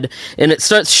dead, and it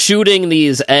starts shooting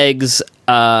these eggs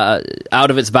out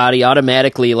of its body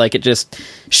automatically. It just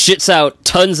shits out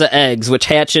tons of eggs, which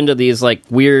hatch into these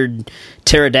weird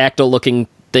pterodactyl-looking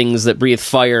things that breathe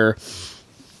fire.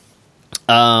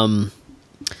 And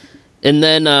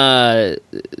then,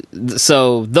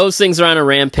 so those things are on a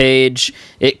rampage.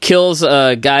 It kills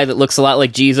a guy that looks a lot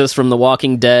like Jesus from The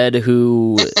Walking Dead,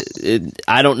 who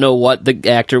I don't know what the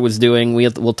actor was doing.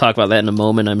 We'll talk about that in a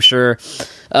moment, I'm sure.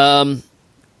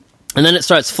 And then it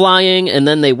starts flying, and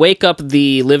then they wake up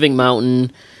the living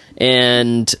mountain,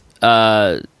 and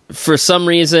for some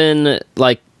reason,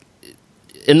 and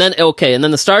then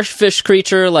the starfish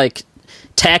creature,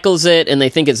 tackles it, and they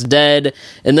think it's dead,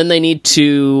 and then they need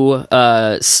to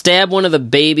stab one of the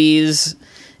babies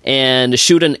and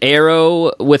shoot an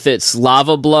arrow with its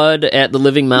lava blood at the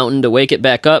living mountain to wake it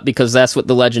back up, because that's what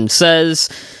the legend says,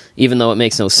 even though it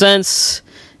makes no sense.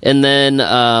 And then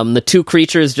the two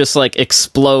creatures just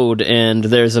explode, and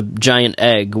there's a giant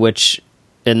egg,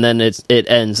 and then it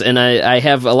ends. And I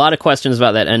have a lot of questions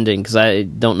about that ending, because I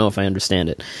don't know if I understand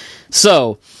it.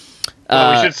 So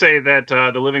we should say that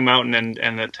the Living Mountain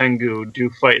and the Tengu do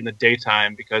fight in the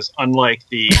daytime, because unlike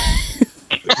the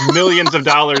millions of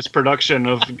dollars production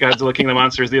of Godzilla King of the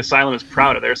Monsters, the Asylum is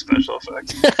proud of their special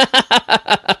effects.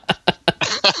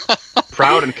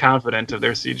 Proud and confident of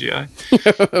their CGI.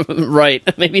 Right.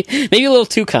 Maybe a little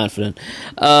too confident.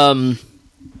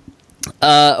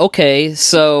 Okay,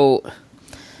 so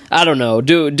I don't know.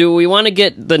 Do we want to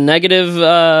get the negative?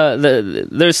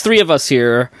 There's three of us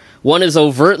here. One is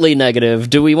overtly negative.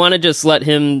 Do we want to just let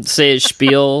him say his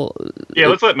spiel? Yeah,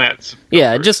 let's let Matt.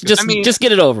 Yeah, just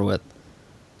get it over with.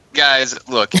 Guys,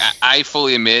 look, I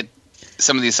fully admit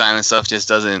some of the Asylum stuff just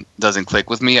doesn't click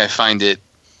with me. I find it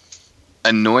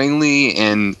annoyingly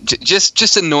and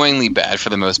just annoyingly bad for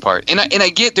the most part. And I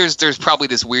get there's probably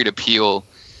this weird appeal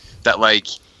that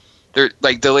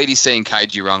the lady saying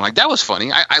kaiju wrong, that was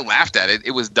funny. I laughed at it.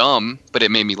 It was dumb, but it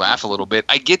made me laugh a little bit.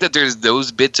 I get that there's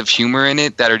those bits of humor in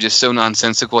it that are just so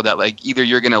nonsensical that either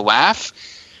you're gonna laugh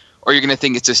or you're gonna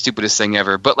think it's the stupidest thing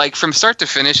ever. But from start to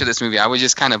finish of this movie, I was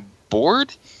just kind of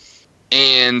bored.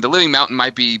 And the Living Mountain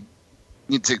might be,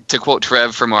 to quote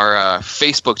Trev from our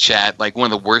Facebook chat,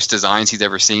 one of the worst designs he's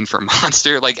ever seen for a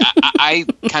monster. I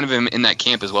kind of am in that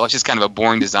camp as well. It's just kind of a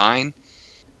boring design.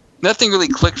 Nothing really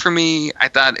clicked for me. I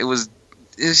thought it was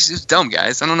was dumb,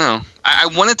 guys. I don't know. I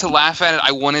wanted to laugh at it.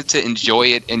 I wanted to enjoy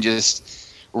it and just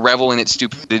revel in its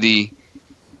stupidity.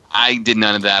 I did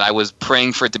none of that. I was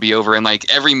praying for it to be over, and like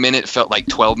every minute felt like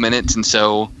 12 minutes, and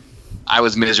so I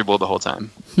was miserable the whole time.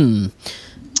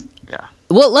 Yeah.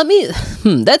 Well,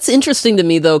 that's interesting to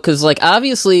me though, because like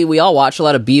obviously we all watch a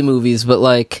lot of B movies, but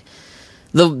like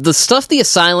the stuff the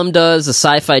Asylum does, the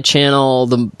Sci-Fi Channel,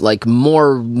 the like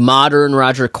more modern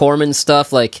Roger Corman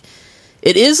stuff, like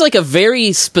it is like a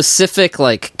very specific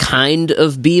like kind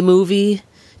of B movie.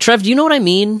 Trev, do you know what I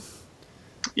mean?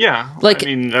 Yeah. Like, I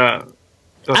mean,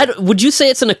 would you say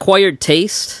it's an acquired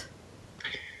taste?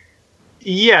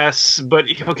 Yes, but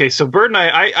okay. So Byrd and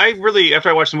I really, after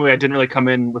I watched the movie, I didn't really come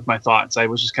in with my thoughts. I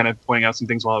was just kind of pointing out some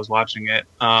things while I was watching it.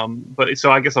 But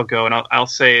so I guess I'll go and I'll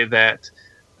say that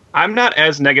I'm not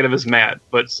as negative as Matt,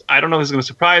 but I don't know if it's going to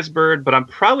surprise Byrd, but I'm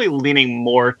probably leaning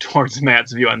more towards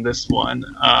Matt's view on this one.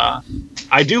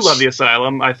 I do love the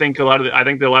Asylum. I think a lot of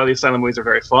the Asylum movies are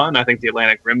very fun. I think the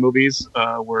Atlantic Rim movies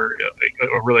were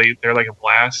really, they're like a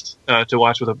blast to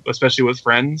watch especially with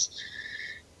friends.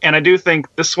 And I do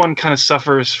think this one kind of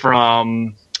suffers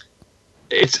from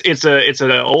it's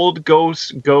an old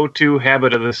go-to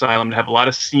habit of the Asylum to have a lot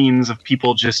of scenes of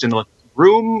people just in the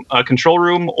room, control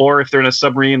room, or if they're in a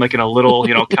submarine, like in a little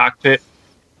cockpit.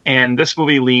 And this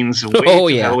movie leans way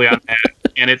too heavily on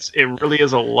that. And it really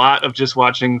is a lot of just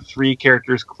watching three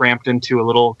characters cramped into a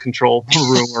little control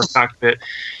room or cockpit.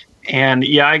 And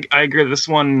yeah, I agree. This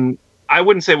one, I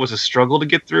wouldn't say it was a struggle to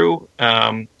get through,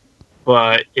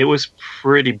 but it was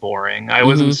pretty boring. I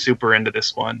wasn't super into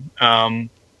this one.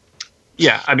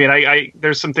 Yeah, I mean, I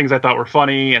there's some things I thought were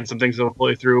funny and some things that will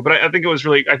play through, but I think it was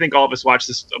really, I think all of us watched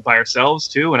this by ourselves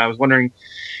too. And I was wondering,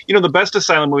 the best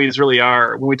Asylum movies really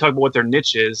are, when we talk about what their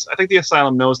niche is, I think the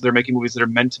Asylum knows they're making movies that are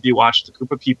meant to be watched with a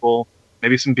group of people,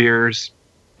 maybe some beers,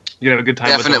 have a good time.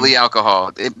 Definitely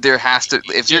alcohol. There has to,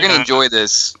 if you're going to enjoy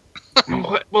this.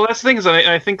 Well, that's the thing is,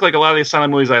 I think like a lot of the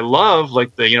Asylum movies I love,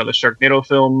 like the Sharknado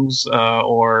films,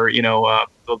 or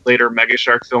the later Mega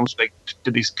Shark films, like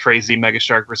did these crazy Mega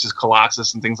Shark versus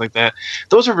Colossus and things like that.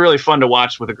 Those are really fun to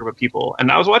watch with a group of people.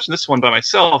 And I was watching this one by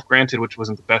myself, granted, which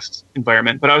wasn't the best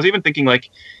environment, but I was even thinking like,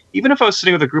 even if I was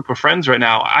sitting with a group of friends right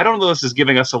now, I don't know this is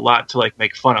giving us a lot to like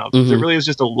make fun of. It really is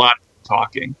just a lot of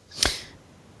talking.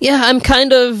 Yeah, I'm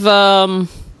kind of.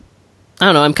 I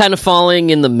don't know. I'm kind of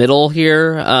falling in the middle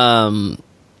here.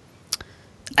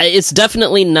 It's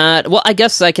definitely not... Well, I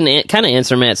guess I can kind of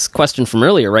answer Matt's question from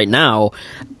earlier right now.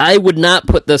 I would not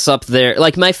put this up there.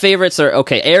 Like, my favorites are...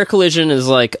 Okay, Air Collision is,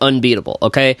 like, unbeatable,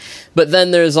 okay? But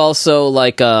then there's also,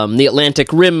 like, the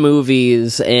Atlantic Rim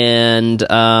movies and...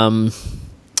 Trev,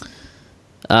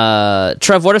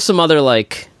 what are some other,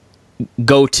 like,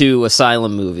 go-to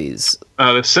Asylum movies?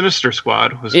 The Sinister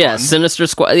Squad was fun. Sinister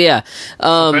Squad, yeah.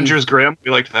 Avengers Grimm, we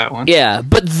liked that one. Yeah,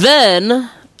 but then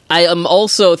I am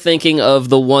also thinking of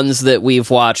the ones that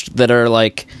we've watched that are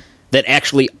like, that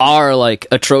actually are like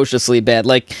atrociously bad.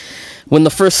 Like when the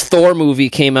first Thor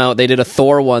movie came out, they did a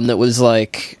Thor one that was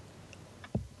like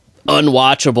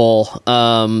unwatchable.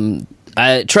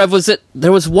 Trev,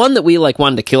 there was one that we like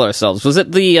wanted to kill ourselves. Was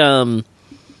it the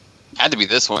Had to be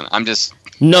this one.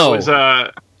 No. It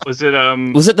was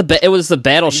it was the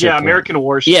Battleship? Yeah, American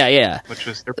Warship. Yeah. Which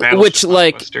was their Battleship. Which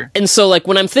like, and so like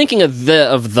when I'm thinking of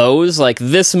those, like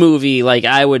this movie, like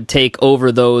I would take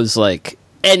over those like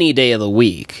any day of the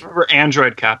week. I remember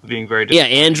Android Cop being very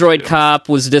disappointing. Yeah, Android Cop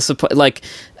was disappointing. Like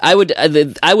I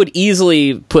would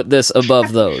easily put this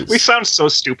above those. We sound so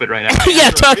stupid right now.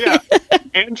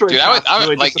 Android. Dude, I would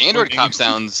really like Android Cop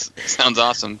sounds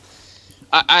awesome.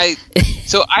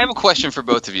 So I have a question for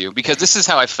both of you, because this is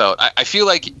how I felt. I feel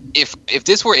like if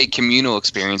this were a communal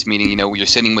experience, meaning, you're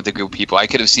sitting with a group of people, I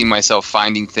could have seen myself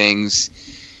finding things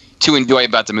to enjoy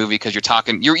about the movie, because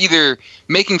you're either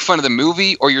making fun of the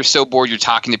movie or you're so bored you're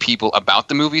talking to people about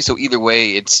the movie. So either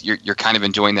way, you're kind of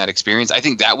enjoying that experience. I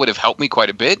think that would have helped me quite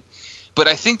a bit. But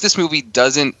I think this movie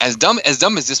doesn't, as dumb as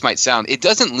this might sound, it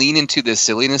doesn't lean into the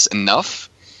silliness enough.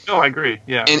 Oh, I agree.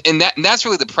 Yeah. And that's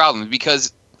really the problem,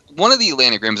 because one of the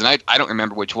Atlantic Rims, and I don't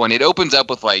remember which one, it opens up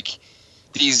with like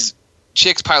these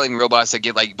chicks piloting robots that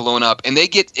get like blown up, and they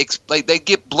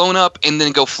get blown up and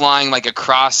then go flying like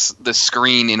across the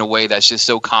screen in a way that's just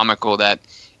so comical that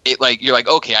it like you're like,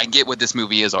 okay, I get what this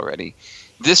movie is already.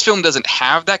 This film doesn't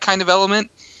have that kind of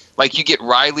element. Like you get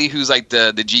Riley, who's like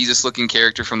the Jesus looking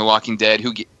character from The Walking Dead,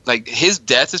 who like his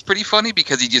death is pretty funny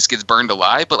because he just gets burned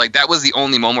alive. But like that was the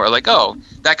only moment where like, oh,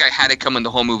 that guy had it coming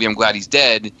the whole movie. I'm glad he's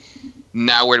dead.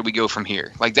 Now where do we go from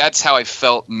here? Like that's how I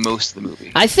felt most of the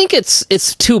movie. I think it's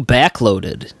too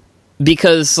backloaded,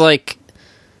 because like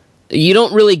you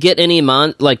don't really get any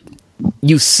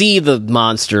you see the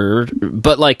monster,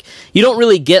 but like you don't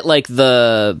really get like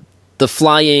the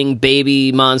flying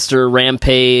baby monster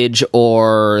rampage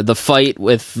or the fight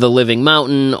with the living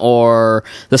mountain or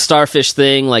the starfish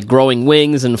thing like growing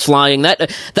wings and flying.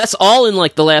 That's all in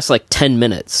like the last like 10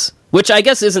 minutes, which I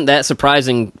guess isn't that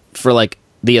surprising for like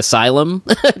the Asylum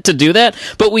to do that,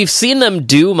 but we've seen them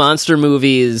do monster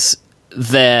movies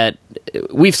that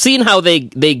we've seen how they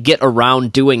get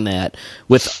around doing that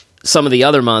with some of the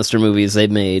other monster movies they've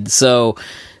made. So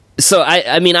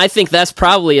I mean, I think that's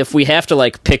probably, if we have to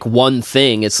like pick one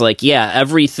thing, it's like, yeah,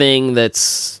 everything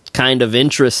that's kind of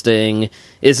interesting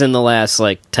is in the last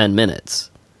like 10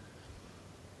 minutes.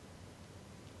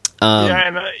 Yeah,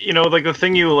 and you know, like the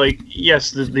thing you like, yes,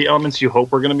 the elements you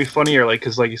hope are going to be funny are like,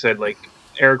 because like you said, like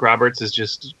Eric Roberts is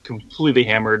just completely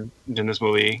hammered in this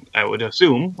movie, I would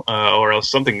assume, or else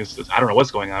something is, I don't know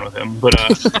what's going on with him, but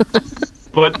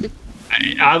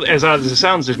as odd as it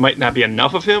sounds, there might not be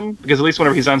enough of him, because at least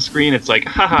whenever he's on screen, it's like,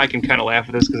 haha, I can kind of laugh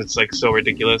at this because it's like so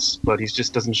ridiculous, but he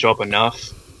just doesn't show up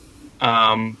enough.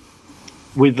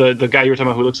 With the guy you were talking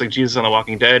about who looks like Jesus on The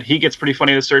Walking Dead, he gets pretty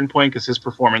funny at a certain point because his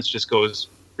performance just goes.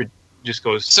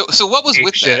 So what was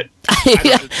with shit.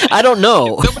 That? I don't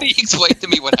know. Nobody explained to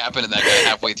me what happened to that guy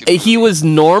halfway through. He was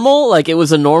normal, like it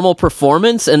was a normal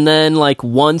performance, and then like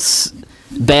once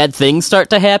bad things start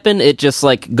to happen, it just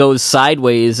like goes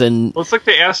sideways. And well, it's like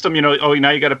they asked him, you know, oh, now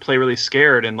you got to play really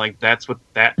scared, and like that's what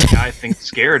that guy thinks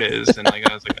scared is, and like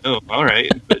I was like, oh, all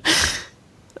right. But...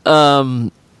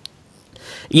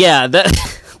 yeah,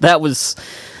 that was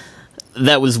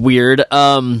weird.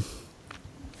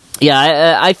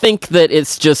 Yeah, I think that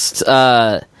it's just,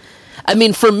 I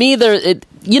mean, for me,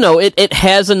 it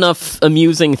has enough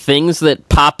amusing things that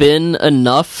pop in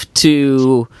enough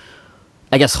to,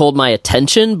 I guess, hold my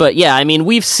attention. But yeah, I mean,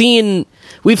 we've seen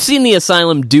the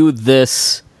Asylum do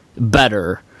this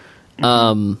better.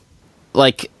 Mm-hmm.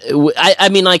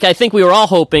 I think we were all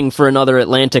hoping for another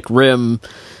Atlantic Rim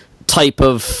type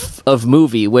of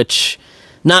movie, which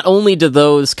not only do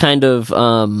those kind of,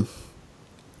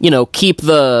 keep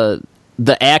the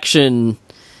action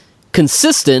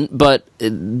consistent, but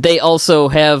they also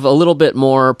have a little bit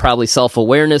more probably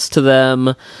self-awareness to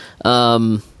them. For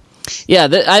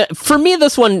me,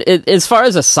 this one, as far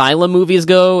as Asylum movies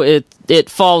go, it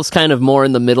falls kind of more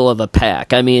in the middle of the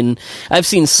pack. I mean, I've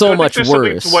seen so much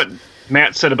worse. What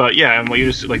Matt said about, and what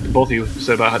you just, like, both of you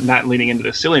said about not leaning into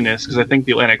the silliness, because I think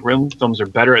the Atlantic Rim films are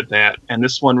better at that, and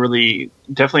this one really,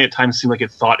 definitely at times seemed like it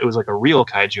thought it was like a real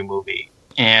kaiju movie.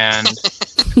 And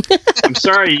I'm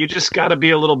sorry, you just got to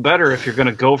be a little better if you're going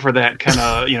to go for that kind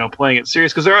of, playing it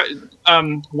serious. Because there are,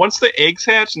 once the eggs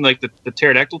hatch and like the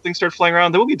pterodactyl thing starts flying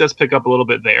around, the movie does pick up a little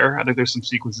bit there. I think there's some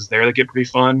sequences there that get pretty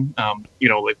fun.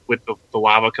 Like with the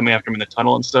lava coming after him in the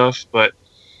tunnel and stuff. But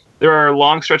there are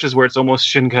long stretches where it's almost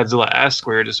Shin Godzilla-esque,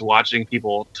 where you're just watching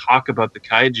people talk about the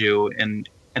kaiju and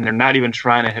they're not even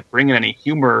trying to bring in any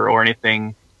humor or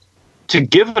anything. To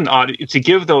give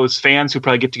those fans who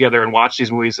probably get together and watch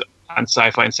these movies on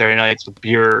Sci-Fi and Saturday nights with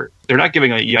beer, they're not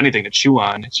giving you anything to chew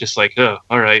on. It's just like, oh,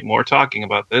 all right, more talking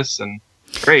about this, and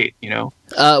great,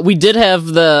 We did have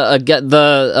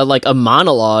a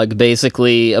monologue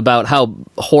basically about how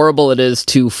horrible it is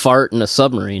to fart in a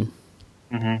submarine.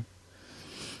 Mm-hmm.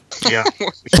 Yeah.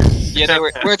 Yeah,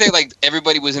 weren't they like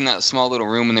everybody was in that small little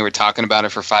room and they were talking about it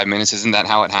for 5 minutes? Isn't that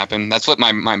how it happened? That's what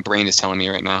my brain is telling me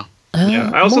right now.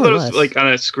 Yeah, I also thought it was like on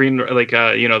a screen, like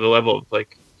the level of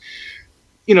like,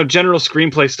 general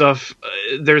screenplay stuff.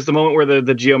 There's the moment where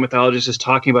the geomythologist is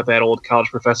talking about that old college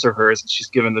professor of hers, and she's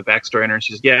given the backstory on her, and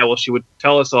she says, "Yeah, well, she would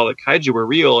tell us all that kaiju were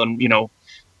real, and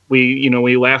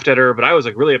we laughed at her, but I was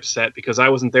like really upset because I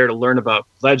wasn't there to learn about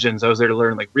legends. I was there to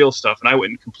learn like real stuff, and I went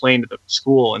and complained to the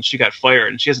school, and she got fired,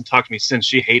 and she hasn't talked to me since.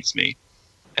 She hates me."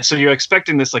 And so you're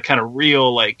expecting this like kind of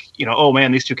real, like, oh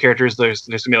man, these two characters, there's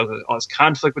gonna be all this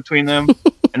conflict between them.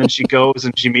 And then she goes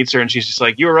and she meets her and she's just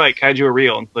like, "You were right, kaiju are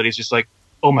real." But he's just like,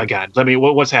 "Oh my God,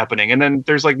 what's happening?" And then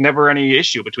there's like never any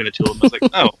issue between the two of them. It's like,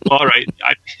 oh, all right.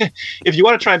 If you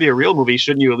want to try and be a real movie,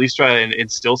 shouldn't you at least try and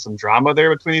instill some drama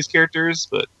there between these characters?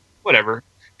 But whatever,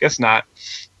 guess not.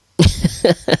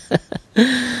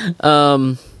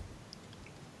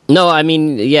 No, I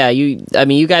mean, yeah,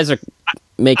 you guys are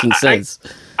making sense.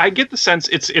 I get the sense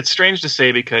it's strange to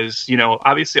say because,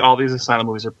 obviously all these Asylum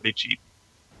movies are pretty cheap.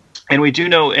 And we do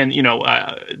know, and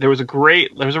there was a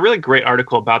really great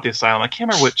article about the Asylum. I can't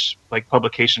remember which like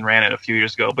publication ran it a few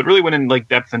years ago, but really went in like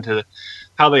depth into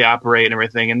how they operate and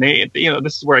everything. And they,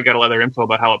 this is where I got a lot of their info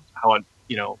about how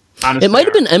honest. It might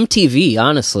have been MTV,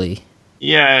 honestly.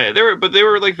 Yeah, they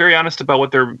were like very honest about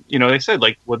what they're, they said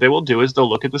like what they will do is they'll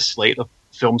look at the slate of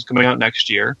films coming out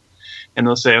next year. and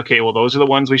they'll say, okay, well, those are the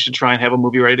ones we should try and have a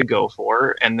movie ready to go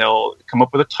for. And they'll come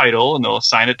up with a title and they'll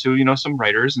assign it to, some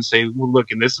writers and say, well,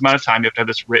 look, in this amount of time, you have to have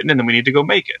this written and then we need to go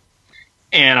make it.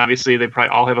 And obviously they probably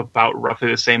all have about roughly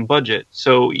the same budget.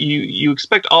 So you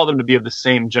expect all of them to be of the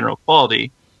same general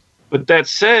quality. But that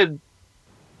said,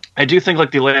 I do think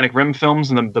like the Atlantic Rim films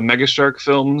and the Mega Shark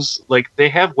films, like they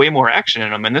have way more action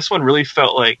in them. And this one really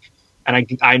felt like, and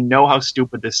I know how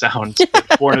stupid this sounds,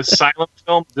 but for an Asylum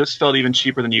film, this felt even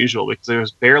cheaper than usual because there was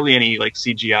barely any like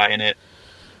CGI in it.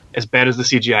 As bad as the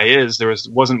CGI is,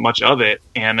 wasn't much of it,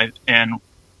 and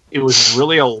it was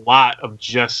really a lot of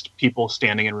just people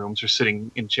standing in rooms or sitting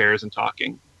in chairs and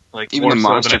talking. Like even the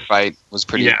monster fight was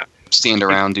pretty stand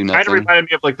around, do nothing. Kind of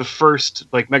reminded me of like the first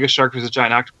like Mega Shark versus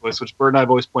Giant Octopus, which Byrd and I have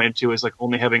always pointed to as like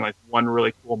only having like one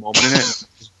really cool moment in it.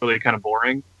 It's really kind of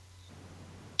boring.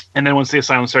 And then once the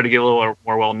Asylum started to get a little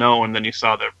more well known, then you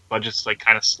saw the budgets like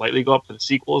kind of slightly go up for the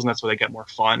sequels, and that's where they got more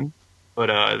fun.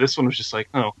 But this one was just like,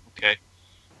 oh, okay,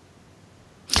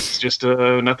 it's just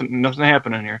nothing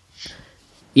happening here.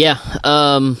 Yeah.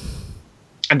 And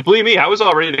believe me, I was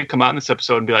all ready to come out in this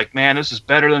episode and be like, man, this is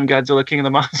better than Godzilla King of the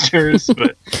Monsters.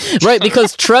 But right,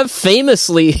 because Trev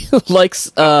famously likes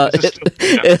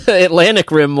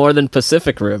Atlantic Rim more than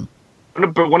Pacific Rim.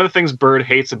 But one of the things Byrd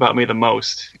hates about me the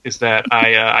most is that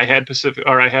I had Pacific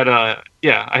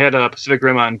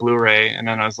Rim on Blu-ray, and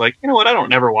then I was like, you know what, I don't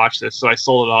never watch this, so I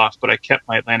sold it off, but I kept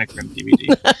my Atlantic Rim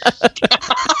DVD.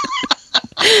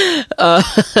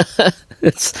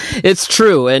 It's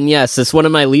true, and yes, it's one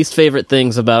of my least favorite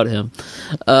things about him.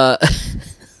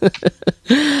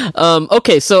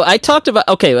 Okay, so I talked about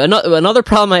another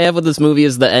problem I have with this movie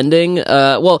is the ending.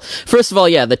 Well, first of all,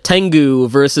 the Tengu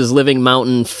versus Living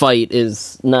Mountain fight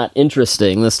is not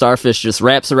interesting. The starfish just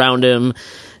wraps around him,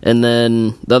 and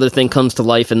then the other thing comes to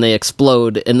life, and they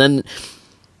explode, and then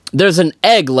there's an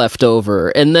egg left over,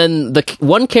 and then the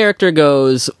one character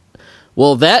goes,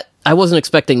 well, that I wasn't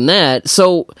expecting that.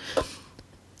 So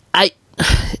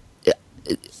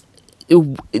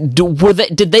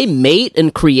did they mate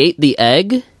and create the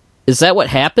egg? Is that what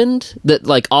happened? That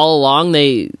like all along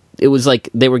it was like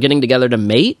they were getting together to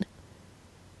mate?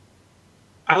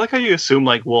 I like how you assume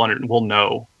like we'll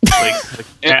know. Like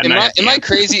am I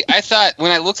crazy? I thought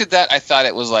when I looked at that, I thought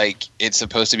it was like it's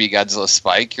supposed to be Godzilla's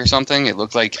spike or something. It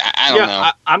looked like I don't know.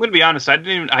 I'm gonna be honest. I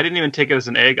didn't even take it as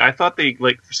an egg. I thought they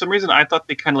for some reason I thought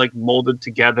they kind of like molded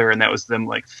together and that was them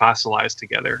like fossilized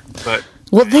together. But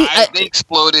they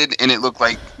exploded and it looked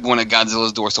like one of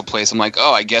Godzilla's dorsal plates. I'm like,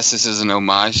 oh, I guess this is an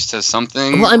homage to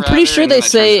something. Well, I'm pretty sure they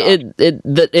say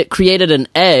that it created an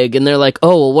egg, and they're like,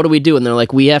 oh, well, what do we do? And they're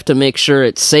like, we have to make sure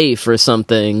it's safe or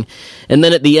something. And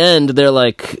then at the end, they're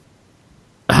like,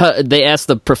 they ask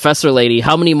the professor lady,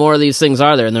 how many more of these things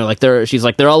are there? And they're like, she's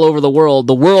like, they're all over the world.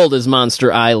 The world is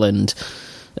Monster Island.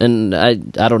 And I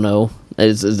don't know,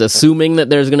 is assuming that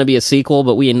there's going to be a sequel,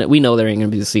 but we know there ain't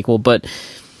going to be a sequel, But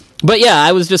yeah,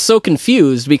 I was just so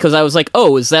confused because I was like,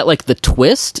 oh, is that like the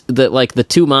twist? That like the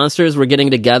two monsters were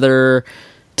getting together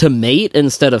to mate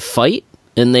instead of fight?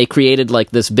 And they created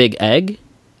like this big egg?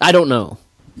 I don't know.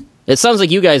 It sounds like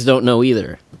you guys don't know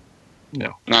either.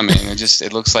 No, man,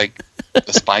 it looks like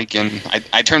the spike, and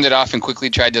I turned it off and quickly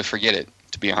tried to forget it,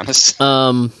 to be honest.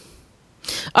 All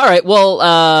right, well,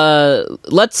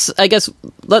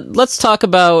 let's talk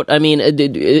about, I mean,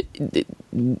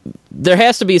 there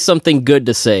has to be something good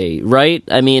to say, right?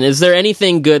 I mean, is there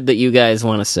anything good that you guys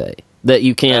want to say, that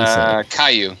you can say?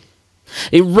 Kaiju.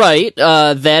 Right,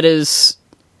 that is...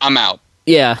 I'm out.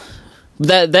 Yeah,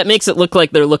 that makes it look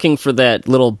like they're looking for that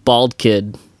little bald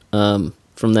kid from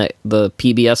the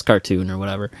PBS cartoon or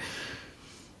whatever.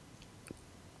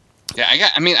 Yeah,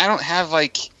 I don't have,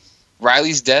 like...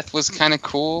 Riley's death was kind of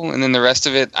cool, and then the rest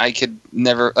of it, I could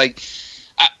never like.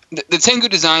 The Tengu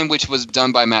design, which was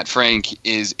done by Matt Frank,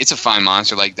 it's a fine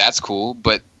monster. Like that's cool,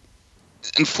 but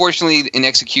unfortunately, in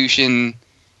execution,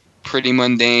 pretty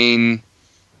mundane.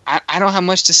 I don't have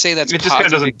much to say. That's it. Just kind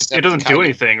of doesn't. It doesn't do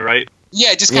anything, right?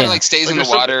 Yeah, it just kind of like stays in the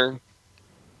water.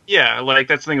 Yeah, like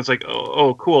that's the thing. It's like,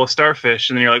 oh, cool, a starfish,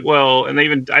 and then you're like, well, and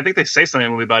I think they say something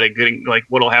in the movie about it getting like,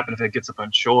 what'll happen if it gets up on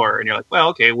shore, and you're like, well,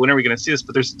 okay, when are we going to see this?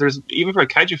 But there's even for a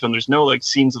kaiju film, there's no like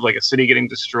scenes of like a city getting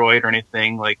destroyed or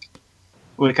anything. Like,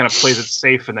 it kind of plays it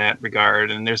safe in that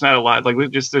regard, and there's not a lot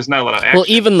there's not a lot of action. Well,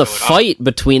 even the fight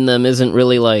between them isn't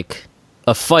really like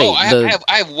a fight. Oh,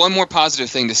 I have one more positive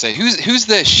thing to say. Who's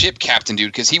the ship captain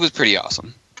dude? Because he was pretty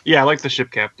awesome. Yeah, I like the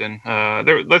ship captain.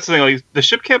 That's the thing. Like, the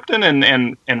ship captain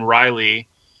and Riley,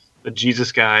 the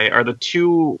Jesus guy, are the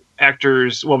two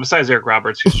actors. Well, besides Eric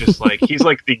Roberts, who's just like he's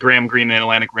like the Graham Greene in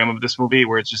Atlantic Rim of this movie,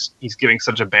 where it's just he's giving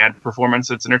such a bad performance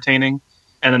it's entertaining.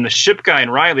 And then the ship guy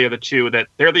and Riley are the two that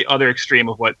they're the other extreme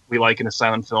of what we like in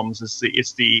asylum films.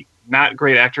 It's the not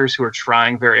great actors who are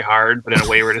trying very hard, but in a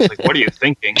way where it's like, what are you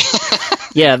thinking?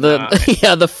 Yeah,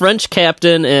 the French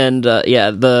captain and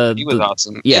he was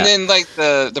awesome. Yeah, and then like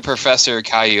the professor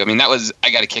Caillou. I mean,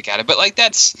 I got a kick out of it. But like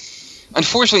that's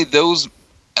unfortunately those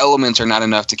elements are not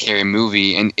enough to carry a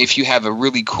movie. And if you have a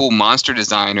really cool monster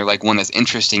design or like one that's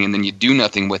interesting, and then you do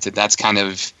nothing with it, that's kind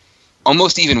of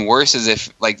almost even worse. As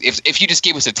if you just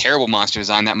gave us a terrible monster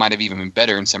design, that might have even been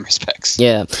better in some respects.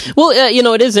 Yeah. Well,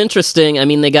 it is interesting. I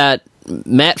mean, they got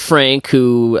Matt Frank,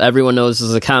 who everyone knows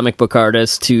is a comic book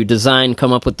artist, to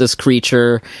come up with this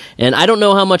creature. And I don't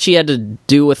know how much he had to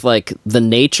do with, like, the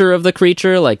nature of the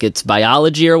creature, like its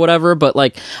biology or whatever, but,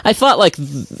 like, I thought, like,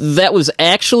 that was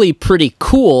actually pretty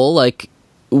cool, like,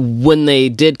 when they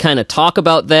did kind of talk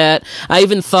about that. I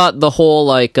even thought the whole,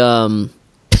 like,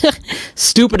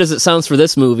 stupid as it sounds for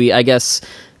this movie, I guess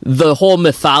the whole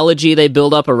mythology they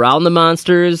build up around the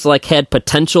monsters like had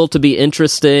potential to be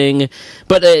interesting.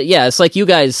 But it's like you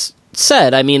guys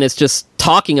said, I mean, it's just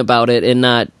talking about it and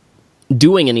not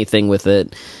doing anything with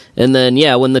it. And then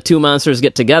when the two monsters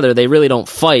get together, they really don't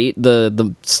fight.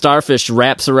 The starfish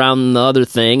wraps around the other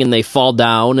thing and they fall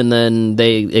down and then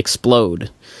they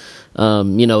explode.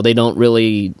 They don't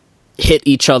really hit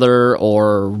each other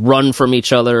or run from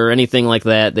each other or anything like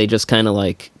that. They just kind of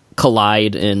like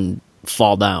collide and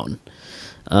fall down.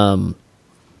 I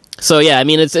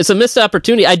mean, it's a missed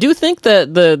opportunity. I do think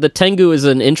that the Tengu is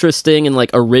an interesting and like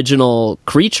original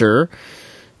creature,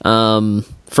 from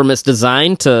its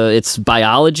design to its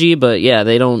biology, but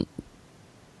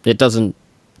it doesn't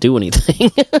do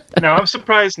anything. Now, I'm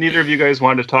surprised neither of you guys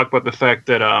wanted to talk about the fact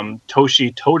that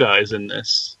Toshi Toda is in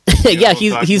this.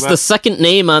 He's the second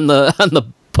name on the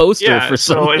poster for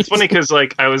some reason. It's funny because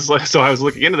like I was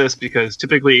looking into this because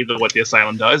typically what the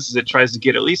Asylum does is it tries to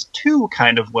get at least two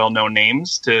kind of well-known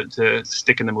names to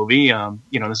stick in the movie.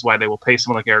 This is why they will pay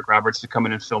someone like Eric Roberts to come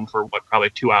in and film for probably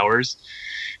 2 hours,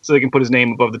 so they can put his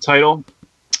name above the title.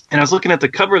 And I was looking at the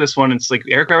cover of this one, and it's like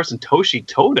Eric Roberts and Toshi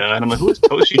Toda. And I'm like, who is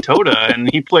Toshi Toda? And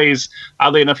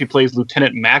oddly enough, he plays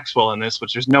Lieutenant Maxwell in this,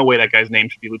 which there's no way that guy's name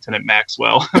should be Lieutenant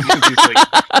Maxwell. He's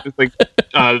like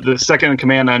the second in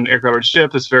command on Eric Roberts'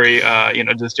 ship, this very,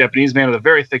 this Japanese man with a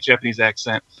very thick Japanese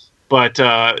accent. But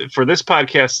for this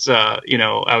podcast,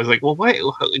 I was like, well, wait,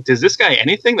 does this guy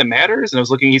anything that matters? And I was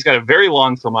looking, he's got a very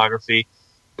long filmography.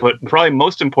 But probably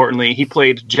most importantly, he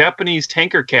played Japanese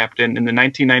tanker captain in the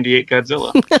 1998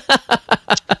 Godzilla.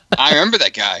 I remember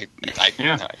that guy.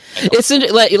 It's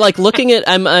like looking at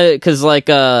because I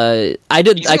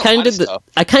kind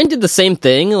of did the same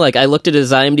thing. Like I looked at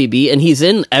his IMDb and he's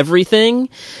in everything.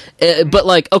 But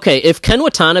like, okay, if Ken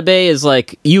Watanabe is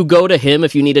like, you go to him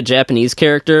if you need a Japanese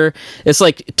character. It's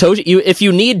like if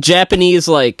you need Japanese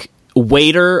like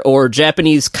waiter or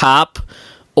Japanese cop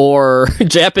or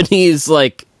Japanese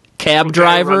like cab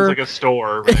driver, runs like a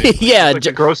store, right? Yeah, like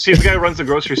he's the guy who runs the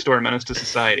grocery store, Menace to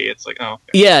Society. It's like, oh, okay.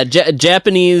 Yeah,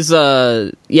 Japanese,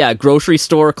 grocery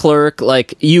store clerk.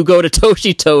 Like you go to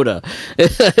Toshi Toda.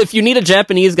 If you need a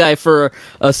Japanese guy for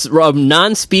a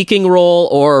non-speaking role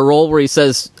or a role where he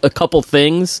says a couple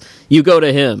things, you go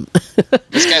to him.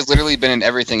 This guy's literally been in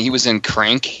everything. He was in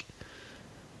Crank.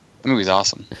 The movie's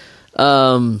awesome.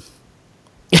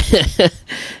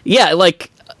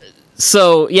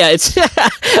 It's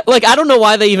like I don't know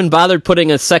why they even bothered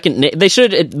putting a second name.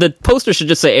 The poster should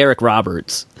just say Eric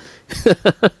Roberts.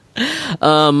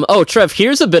 Trev,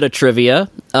 here's a bit of trivia.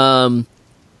 I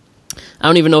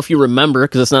don't even know if you remember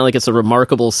because it's not like it's a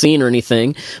remarkable scene or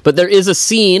anything, but there is a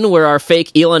scene where our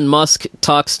fake Elon Musk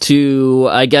talks to,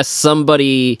 I guess,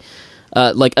 somebody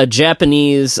like a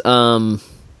Japanese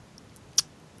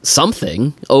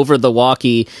something over the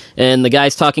walkie, and the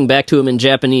guy's talking back to him in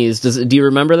Japanese. Do you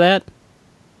remember that?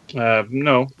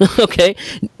 No. Okay.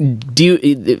 Do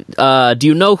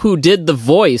you know who did the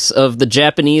voice of the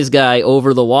Japanese guy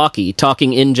over the walkie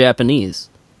talking in Japanese?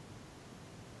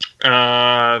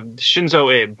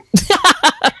 Shinzo Abe.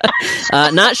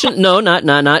 Not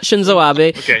Shinzo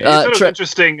Abe. Okay, you said it was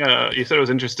interesting. You said it was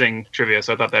interesting trivia,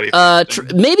 so I thought that'd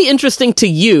be maybe interesting to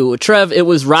you, Trev. It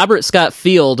was Robert Scott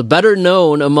Field, better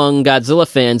known among Godzilla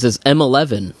fans as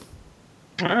M11.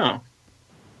 Oh.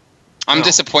 I'm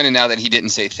disappointed now that he didn't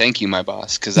say thank you, my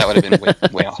boss, because that would have been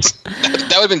way awesome.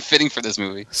 That would have been fitting for this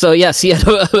movie. So yes, he had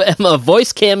a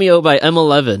voice cameo by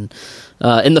M11.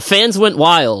 And the fans went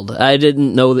wild. I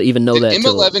didn't even know that. Did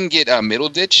M11 get middle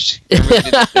ditched?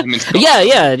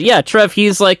 Yeah. Trev,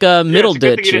 he's like a middle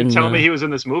ditch. He didn't tell me he was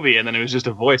in this movie, and then it was just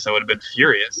a voice. I would have been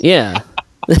furious. Yeah,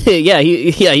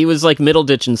 he was like middle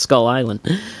ditch in Skull Island.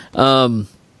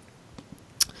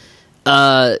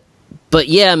 But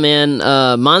yeah, man,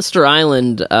 Monster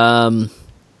Island. I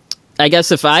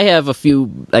guess if I have a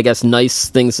few, nice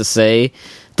things to say,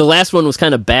 the last one was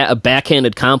kind of a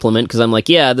backhanded compliment because I'm like,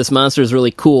 yeah, this monster is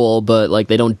really cool, but like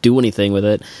they don't do anything with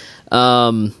it.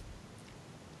 I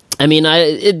mean,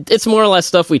 it's more or less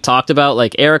stuff we talked about,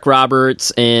 like Eric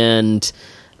Roberts and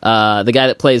the guy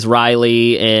that plays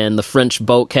Riley and the French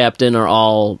boat captain are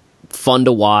all fun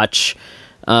to watch.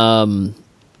 The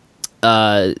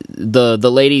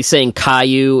lady saying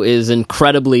kaiju is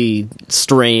incredibly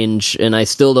strange, and I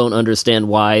still don't understand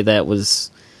why that was.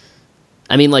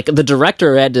 I mean, like, the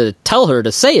director had to tell her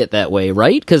to say it that way,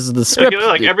 right? Because the script...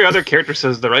 Like every other character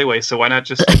says the right way, so why not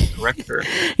just correct her?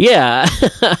 Yeah.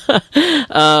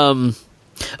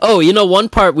 Oh, you know, one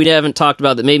part we haven't talked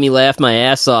about that made me laugh my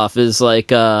ass off is, like,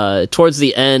 towards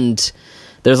the end,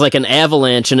 there's, like, an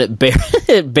avalanche, and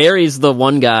it buries the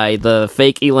one guy, the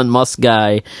fake Elon Musk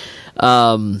guy.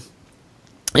 And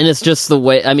it's just the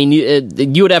way... I mean,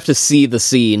 you would have to see the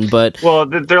scene, but... Well,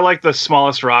 they're, like, the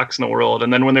smallest rocks in the world,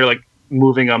 and then when they're, like,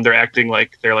 moving them, they're acting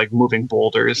like they're like moving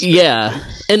boulders. Yeah,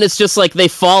 and it's just like they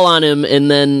fall on him,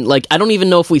 and then like I don't even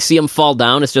know if we see him fall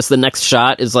down. It's just the next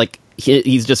shot is like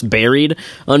he's just buried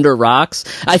under rocks.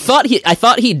 I thought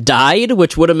he died,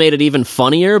 which would have made it even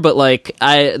funnier. But like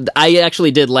I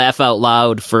actually did laugh out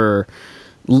loud for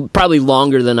probably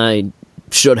longer than I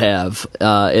should have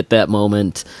at that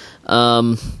moment.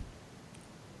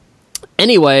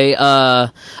 Anyway,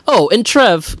 and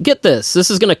Trev, get this.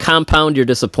 This is going to compound your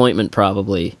disappointment,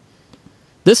 probably.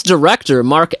 This director,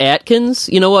 Mark Atkins,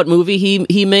 you know what movie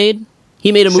he made?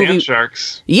 He made a movie... Sand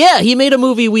Sharks. Yeah, he made a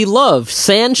movie we love,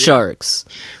 Sand Sharks.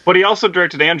 But he also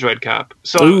directed Android Cop.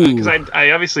 So, because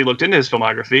I obviously looked into his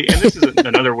filmography, and this is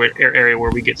another area where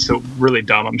we get so really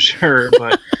dumb, I'm sure,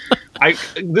 but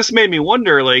this made me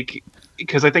wonder, like...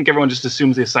 Because I think everyone just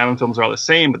assumes the Asylum films are all the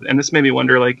same, and this made me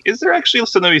wonder, like, is there actually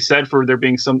something to be said for there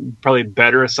being some probably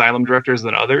better Asylum directors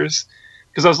than others?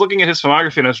 Because I was looking at his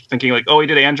filmography and I was thinking, like, oh, he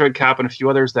did Android Cop and a few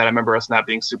others that I remember us not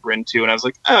being super into, and I was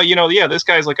like, oh, you know, yeah, this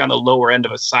guy's like on the lower end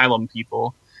of Asylum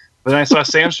people. But then I saw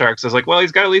Sand Sharks, I was like, well,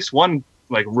 he's got at least one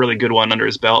like really good one under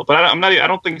his belt. But I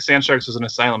don't think Sand Sharks was an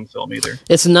Asylum film either.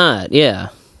 It's not, yeah.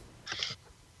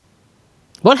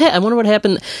 I wonder what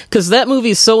happened, because that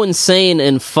movie is so insane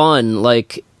and fun.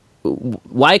 Like,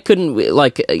 why couldn't we,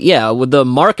 like, yeah, with the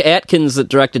Mark Atkins that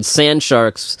directed Sand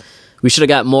Sharks, we should have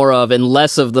got more of, and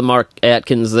less of the Mark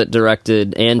Atkins that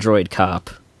directed Android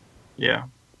Cop. Yeah.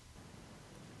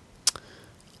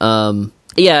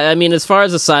 Yeah, I mean, as far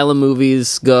as Asylum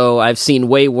movies go, I've seen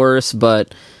way worse,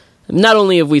 but not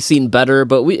only have we seen better,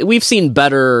 but we've seen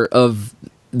better of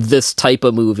this type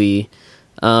of movie.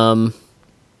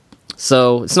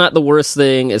 So it's not the worst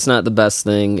thing, it's not the best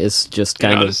thing, it's just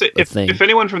kind of a thing. If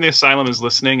anyone from the Asylum is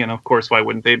listening, and of course, why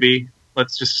wouldn't they be?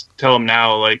 Let's just tell them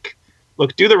now, like,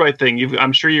 look, do the right thing.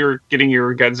 I'm sure you're getting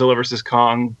your Godzilla vs.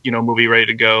 Kong, movie ready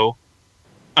to go.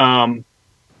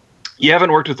 You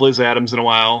haven't worked with Liz Adams in a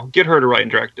while. Get her to write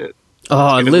and direct it.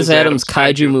 Oh, Liz Adams'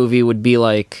 kaiju movie would be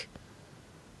like...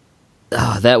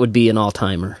 Oh, that would be an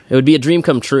all-timer. It would be a dream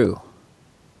come true.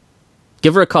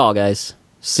 Give her a call, guys.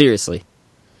 Seriously.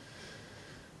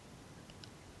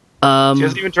 She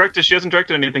hasn't even directed. She hasn't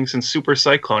directed anything since Super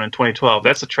Cyclone in 2012.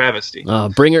 That's a travesty.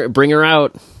 Bring her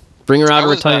out. Bring her out of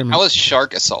retirement. How was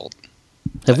Shark Assault?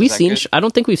 Have we seen? I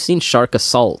don't think we've seen Shark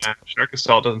Assault. Shark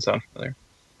Assault doesn't sound familiar.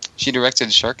 She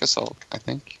directed Shark Assault, I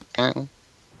think. Apparently.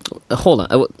 Hold on.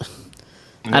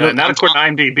 I don't. Not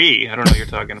according to IMDb. I don't know what you're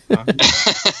talking about.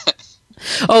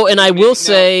 Oh, and I will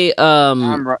say,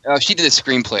 she did a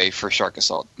screenplay for Shark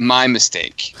Assault. My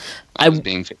mistake. I was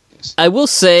being. I will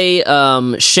say,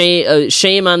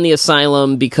 shame on the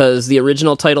Asylum, because the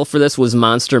original title for this was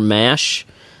Monster Mash,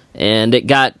 and it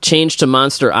got changed to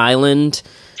Monster Island,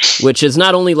 which is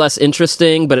not only less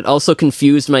interesting, but it also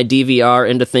confused my DVR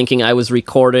into thinking I was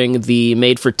recording the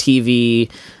made-for-TV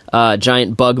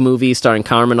giant bug movie starring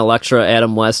Carmen Electra,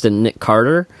 Adam West, and Nick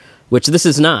Carter, which this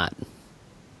is not.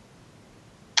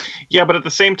 Yeah, but at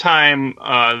the same time,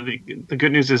 the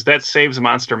good news is that saves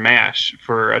Monster Mash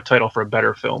for a title for a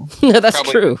better film. Yeah, that's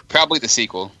true. Probably the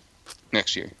sequel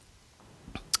next year.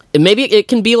 And maybe it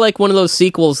can be like one of those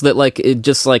sequels that like it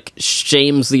just like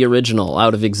shames the original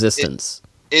out of existence.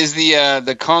 Is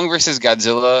the Kong versus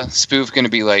Godzilla spoof going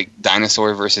to be like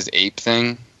dinosaur versus ape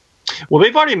thing? Well,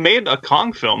 they've already made a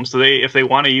Kong film, so if they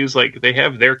want to use they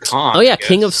have their Kong. Oh yeah,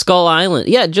 King of Skull Island.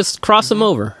 Yeah, just cross them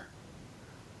over.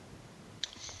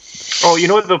 Oh, you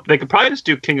know what? They could probably just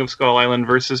do King of Skull Island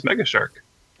versus Mega Shark,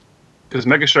 because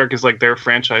Mega Shark is like their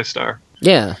franchise star.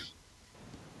 Yeah,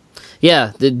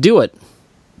 do it.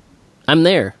 I'm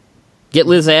there. Get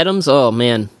Liz Adams. Oh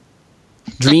man,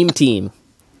 Dream team.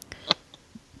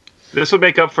 This would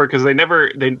make up for, because they never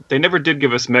did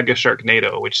give us Mega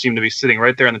Sharknado, which seemed to be sitting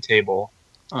right there on the table.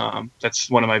 That's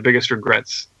one of my biggest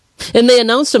regrets. And they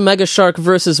announced a Mega Shark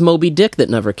versus Moby Dick that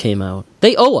never came out.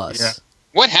 They owe us. Yeah.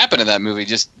 What happened to that movie?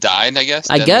 Just died, I guess?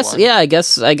 I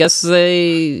guess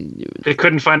they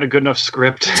couldn't find a good enough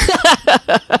script.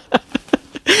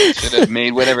 Should have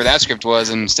made whatever that script was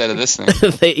instead of this thing.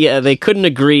 they couldn't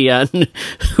agree on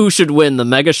who should win, the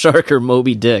Mega Shark or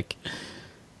Moby Dick.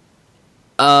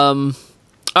 All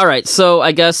right, so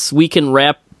I guess we can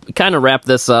wrap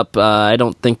this up. I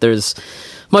don't think there's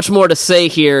much more to say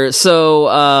here.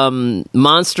 So,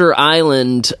 Monster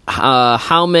Island,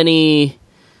 how many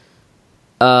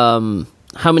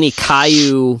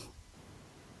kaiju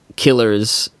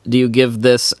killers do you give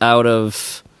this out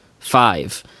of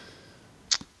 5?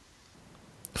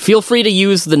 Feel free to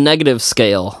use the negative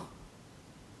scale.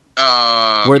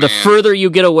 Where the further you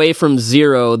get away from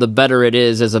 0, the better it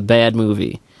is as a bad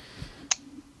movie.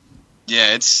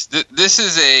 Yeah, this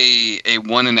is a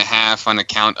 1.5 on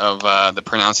account of the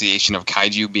pronunciation of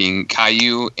kaiju being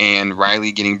kaiju and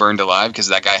Riley getting burned alive because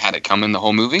that guy had it coming the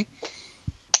whole movie.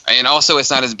 And also,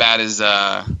 it's not as bad as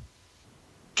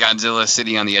Godzilla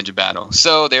sitting on the edge of battle.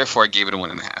 So, therefore, I gave it a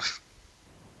 1.5.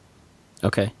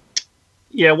 Okay.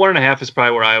 Yeah, 1.5 is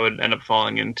probably where I would end up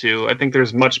falling into. I think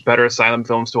there's much better Asylum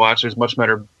films to watch. There's much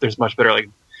better like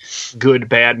good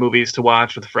bad movies to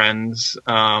watch with friends.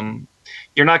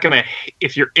 You're not gonna,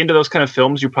 if you're into those kind of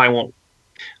films, you probably won't.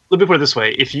 Let me put it this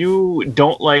way: if you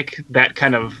don't like that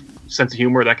kind of sense of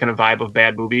humor, that kind of vibe of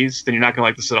bad movies, then you're not gonna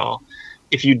like this at all.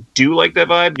 If you do like that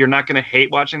vibe, you're not going to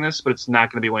hate watching this, but it's not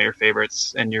going to be one of your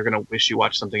favorites, and you're going to wish you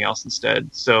watched something else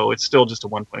instead. So it's still just a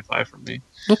 1.5 from me.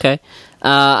 Okay,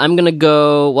 I'm going to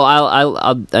go. Well,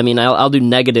 I'll do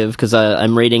negative because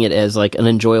I'm rating it as like an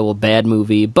enjoyable bad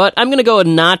movie, but I'm going to go a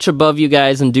notch above you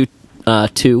guys and do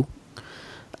 2.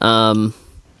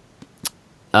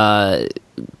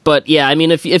 But yeah, I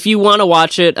mean, if you want to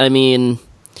watch it, I mean,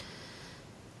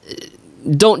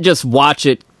 don't just watch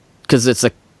it because it's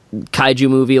a kaiju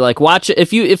movie. Like, watch it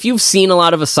if you've seen a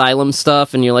lot of Asylum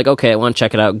stuff and you're like, okay, I want to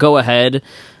check it out, go ahead.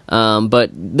 But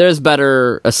there's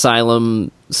better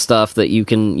Asylum stuff that you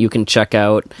can check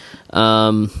out.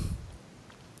 All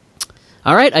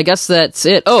right, I guess that's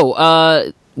it.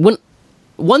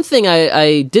 One thing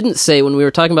I didn't say when we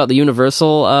were talking about the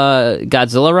Universal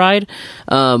Godzilla ride,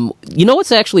 you know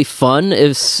what's actually fun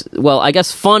is, well, I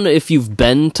guess fun if you've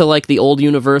been to like the old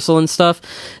Universal and stuff.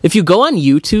 If you go on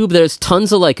YouTube, there's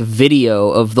tons of like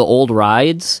video of the old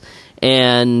rides,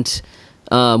 and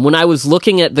when I was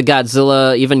looking at the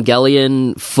Godzilla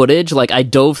Evangelion footage, like I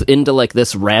dove into like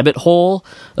this rabbit hole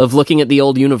of looking at the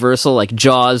old Universal like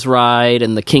Jaws ride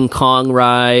and the King Kong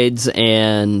rides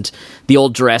and the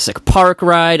old Jurassic Park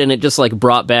ride, and it just like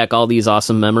brought back all these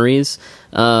awesome memories.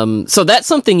 So that's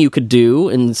something you could do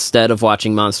instead of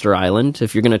watching Monster Island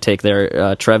if you're going to take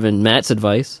their Trev and Matt's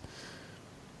advice.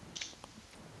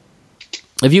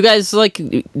 Have you guys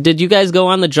did you guys go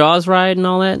on the Jaws ride and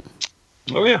all that?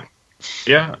 Oh yeah.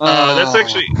 Yeah, that's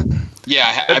actually.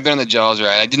 Yeah, I've been on the Jaws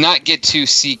ride. I did not get to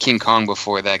see King Kong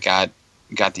before that got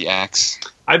the axe.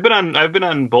 I've been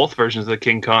on both versions of the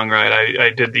King Kong ride.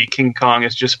 I did the King Kong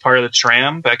as just part of the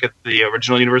tram back at the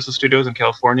original Universal Studios in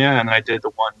California, and I did the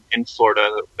one in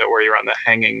Florida where you're on the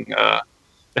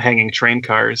hanging train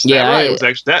cars. Yeah, that ride was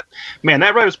actually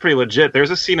that ride was pretty legit.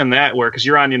 There's a scene in that where, because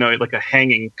you're on like a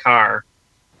hanging car,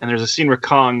 and there's a scene where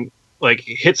Kong like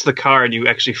hits the car and you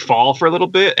actually fall for a little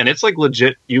bit, and it's like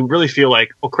legit. You really feel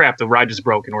like, oh crap, the ride just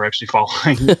broke and we're actually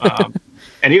falling.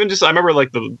 And even just, I remember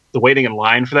like the waiting in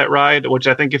line for that ride, which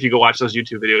I think if you go watch those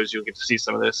YouTube videos, you'll get to see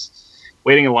some of this.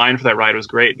 Waiting in line for that ride was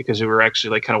great because we were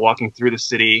actually like kind of walking through the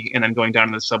city and then going down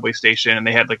to the subway station, and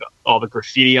they had like all the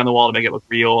graffiti on the wall to make it look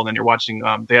real. And then you're watching,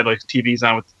 they had like TVs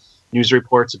on with news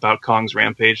reports about Kong's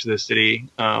rampage to the city.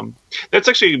 That's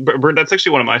actually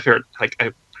one of my favorite,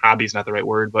 like, hobbies, not the right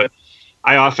word, but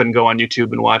I often go on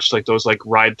YouTube and watch like those like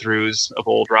ride throughs of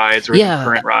old rides or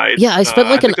current rides. Yeah, I spent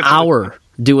like an hour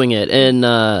doing it, and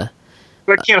I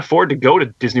can't afford to go to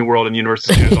Disney World and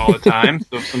Universal Studios all the time.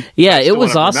 So yeah, it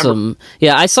was awesome.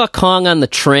 Yeah, I saw Kong on the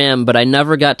tram, but I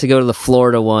never got to go to the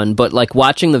Florida one. But like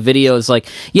watching the videos, like,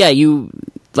 yeah,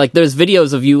 like there's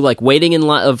videos of you like waiting in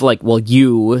line of like, well,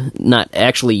 you, not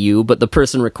actually you, but the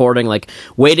person recording, like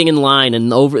waiting in line,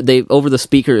 and over the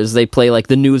speakers they play like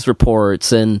the news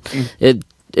reports, and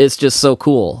it's just so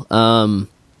cool. And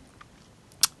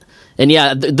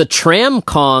yeah, the tram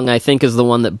Kong I think is the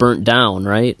one that burnt down,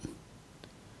 right?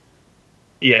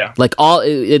 Yeah, like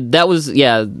that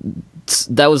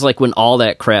was like when all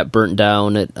that crap burnt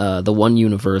down at the one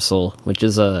Universal, which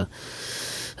is a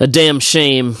a damn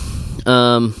shame.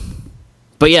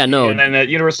 But yeah, no. And then at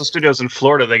Universal Studios in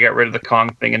Florida, they got rid of the Kong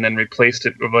thing and then replaced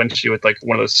it eventually with like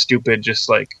one of those stupid, just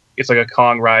like it's like a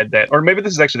Kong ride that, or maybe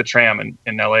this is actually the tram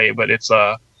in LA, but it's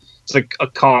like a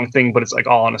Kong thing, but it's like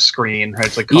all on a screen. Right?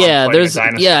 It's like Kong there's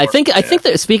I think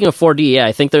that speaking of 4D,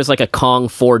 I think there's like a Kong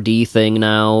 4D thing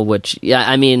now, which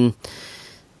I mean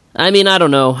I don't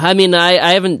know. I mean,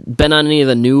 I haven't been on any of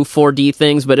the new 4D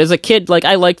things, but as a kid, like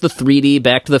I liked the 3D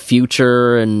Back to the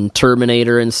Future and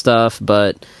Terminator and stuff,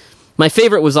 but my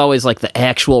favorite was always like the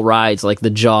actual rides, like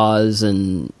the Jaws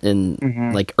and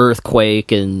like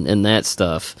Earthquake and that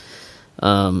stuff.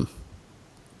 But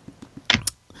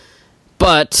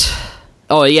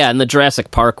and the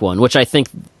Jurassic Park one, which I think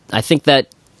that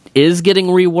is getting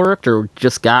reworked or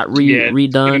just got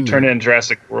redone. Turn it in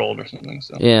Jurassic World or something.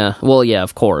 So. Yeah, well, yeah,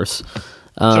 of course.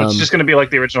 So it's just going to be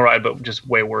like the original ride, but just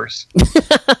way worse.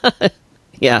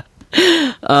 Yeah.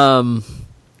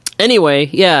 Anyway,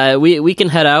 yeah, we can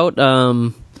head out.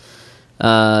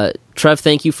 Trev,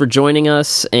 thank you for joining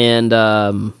us, and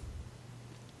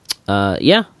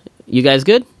yeah, you guys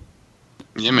good?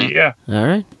 Yeah, man. Yeah. All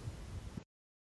right.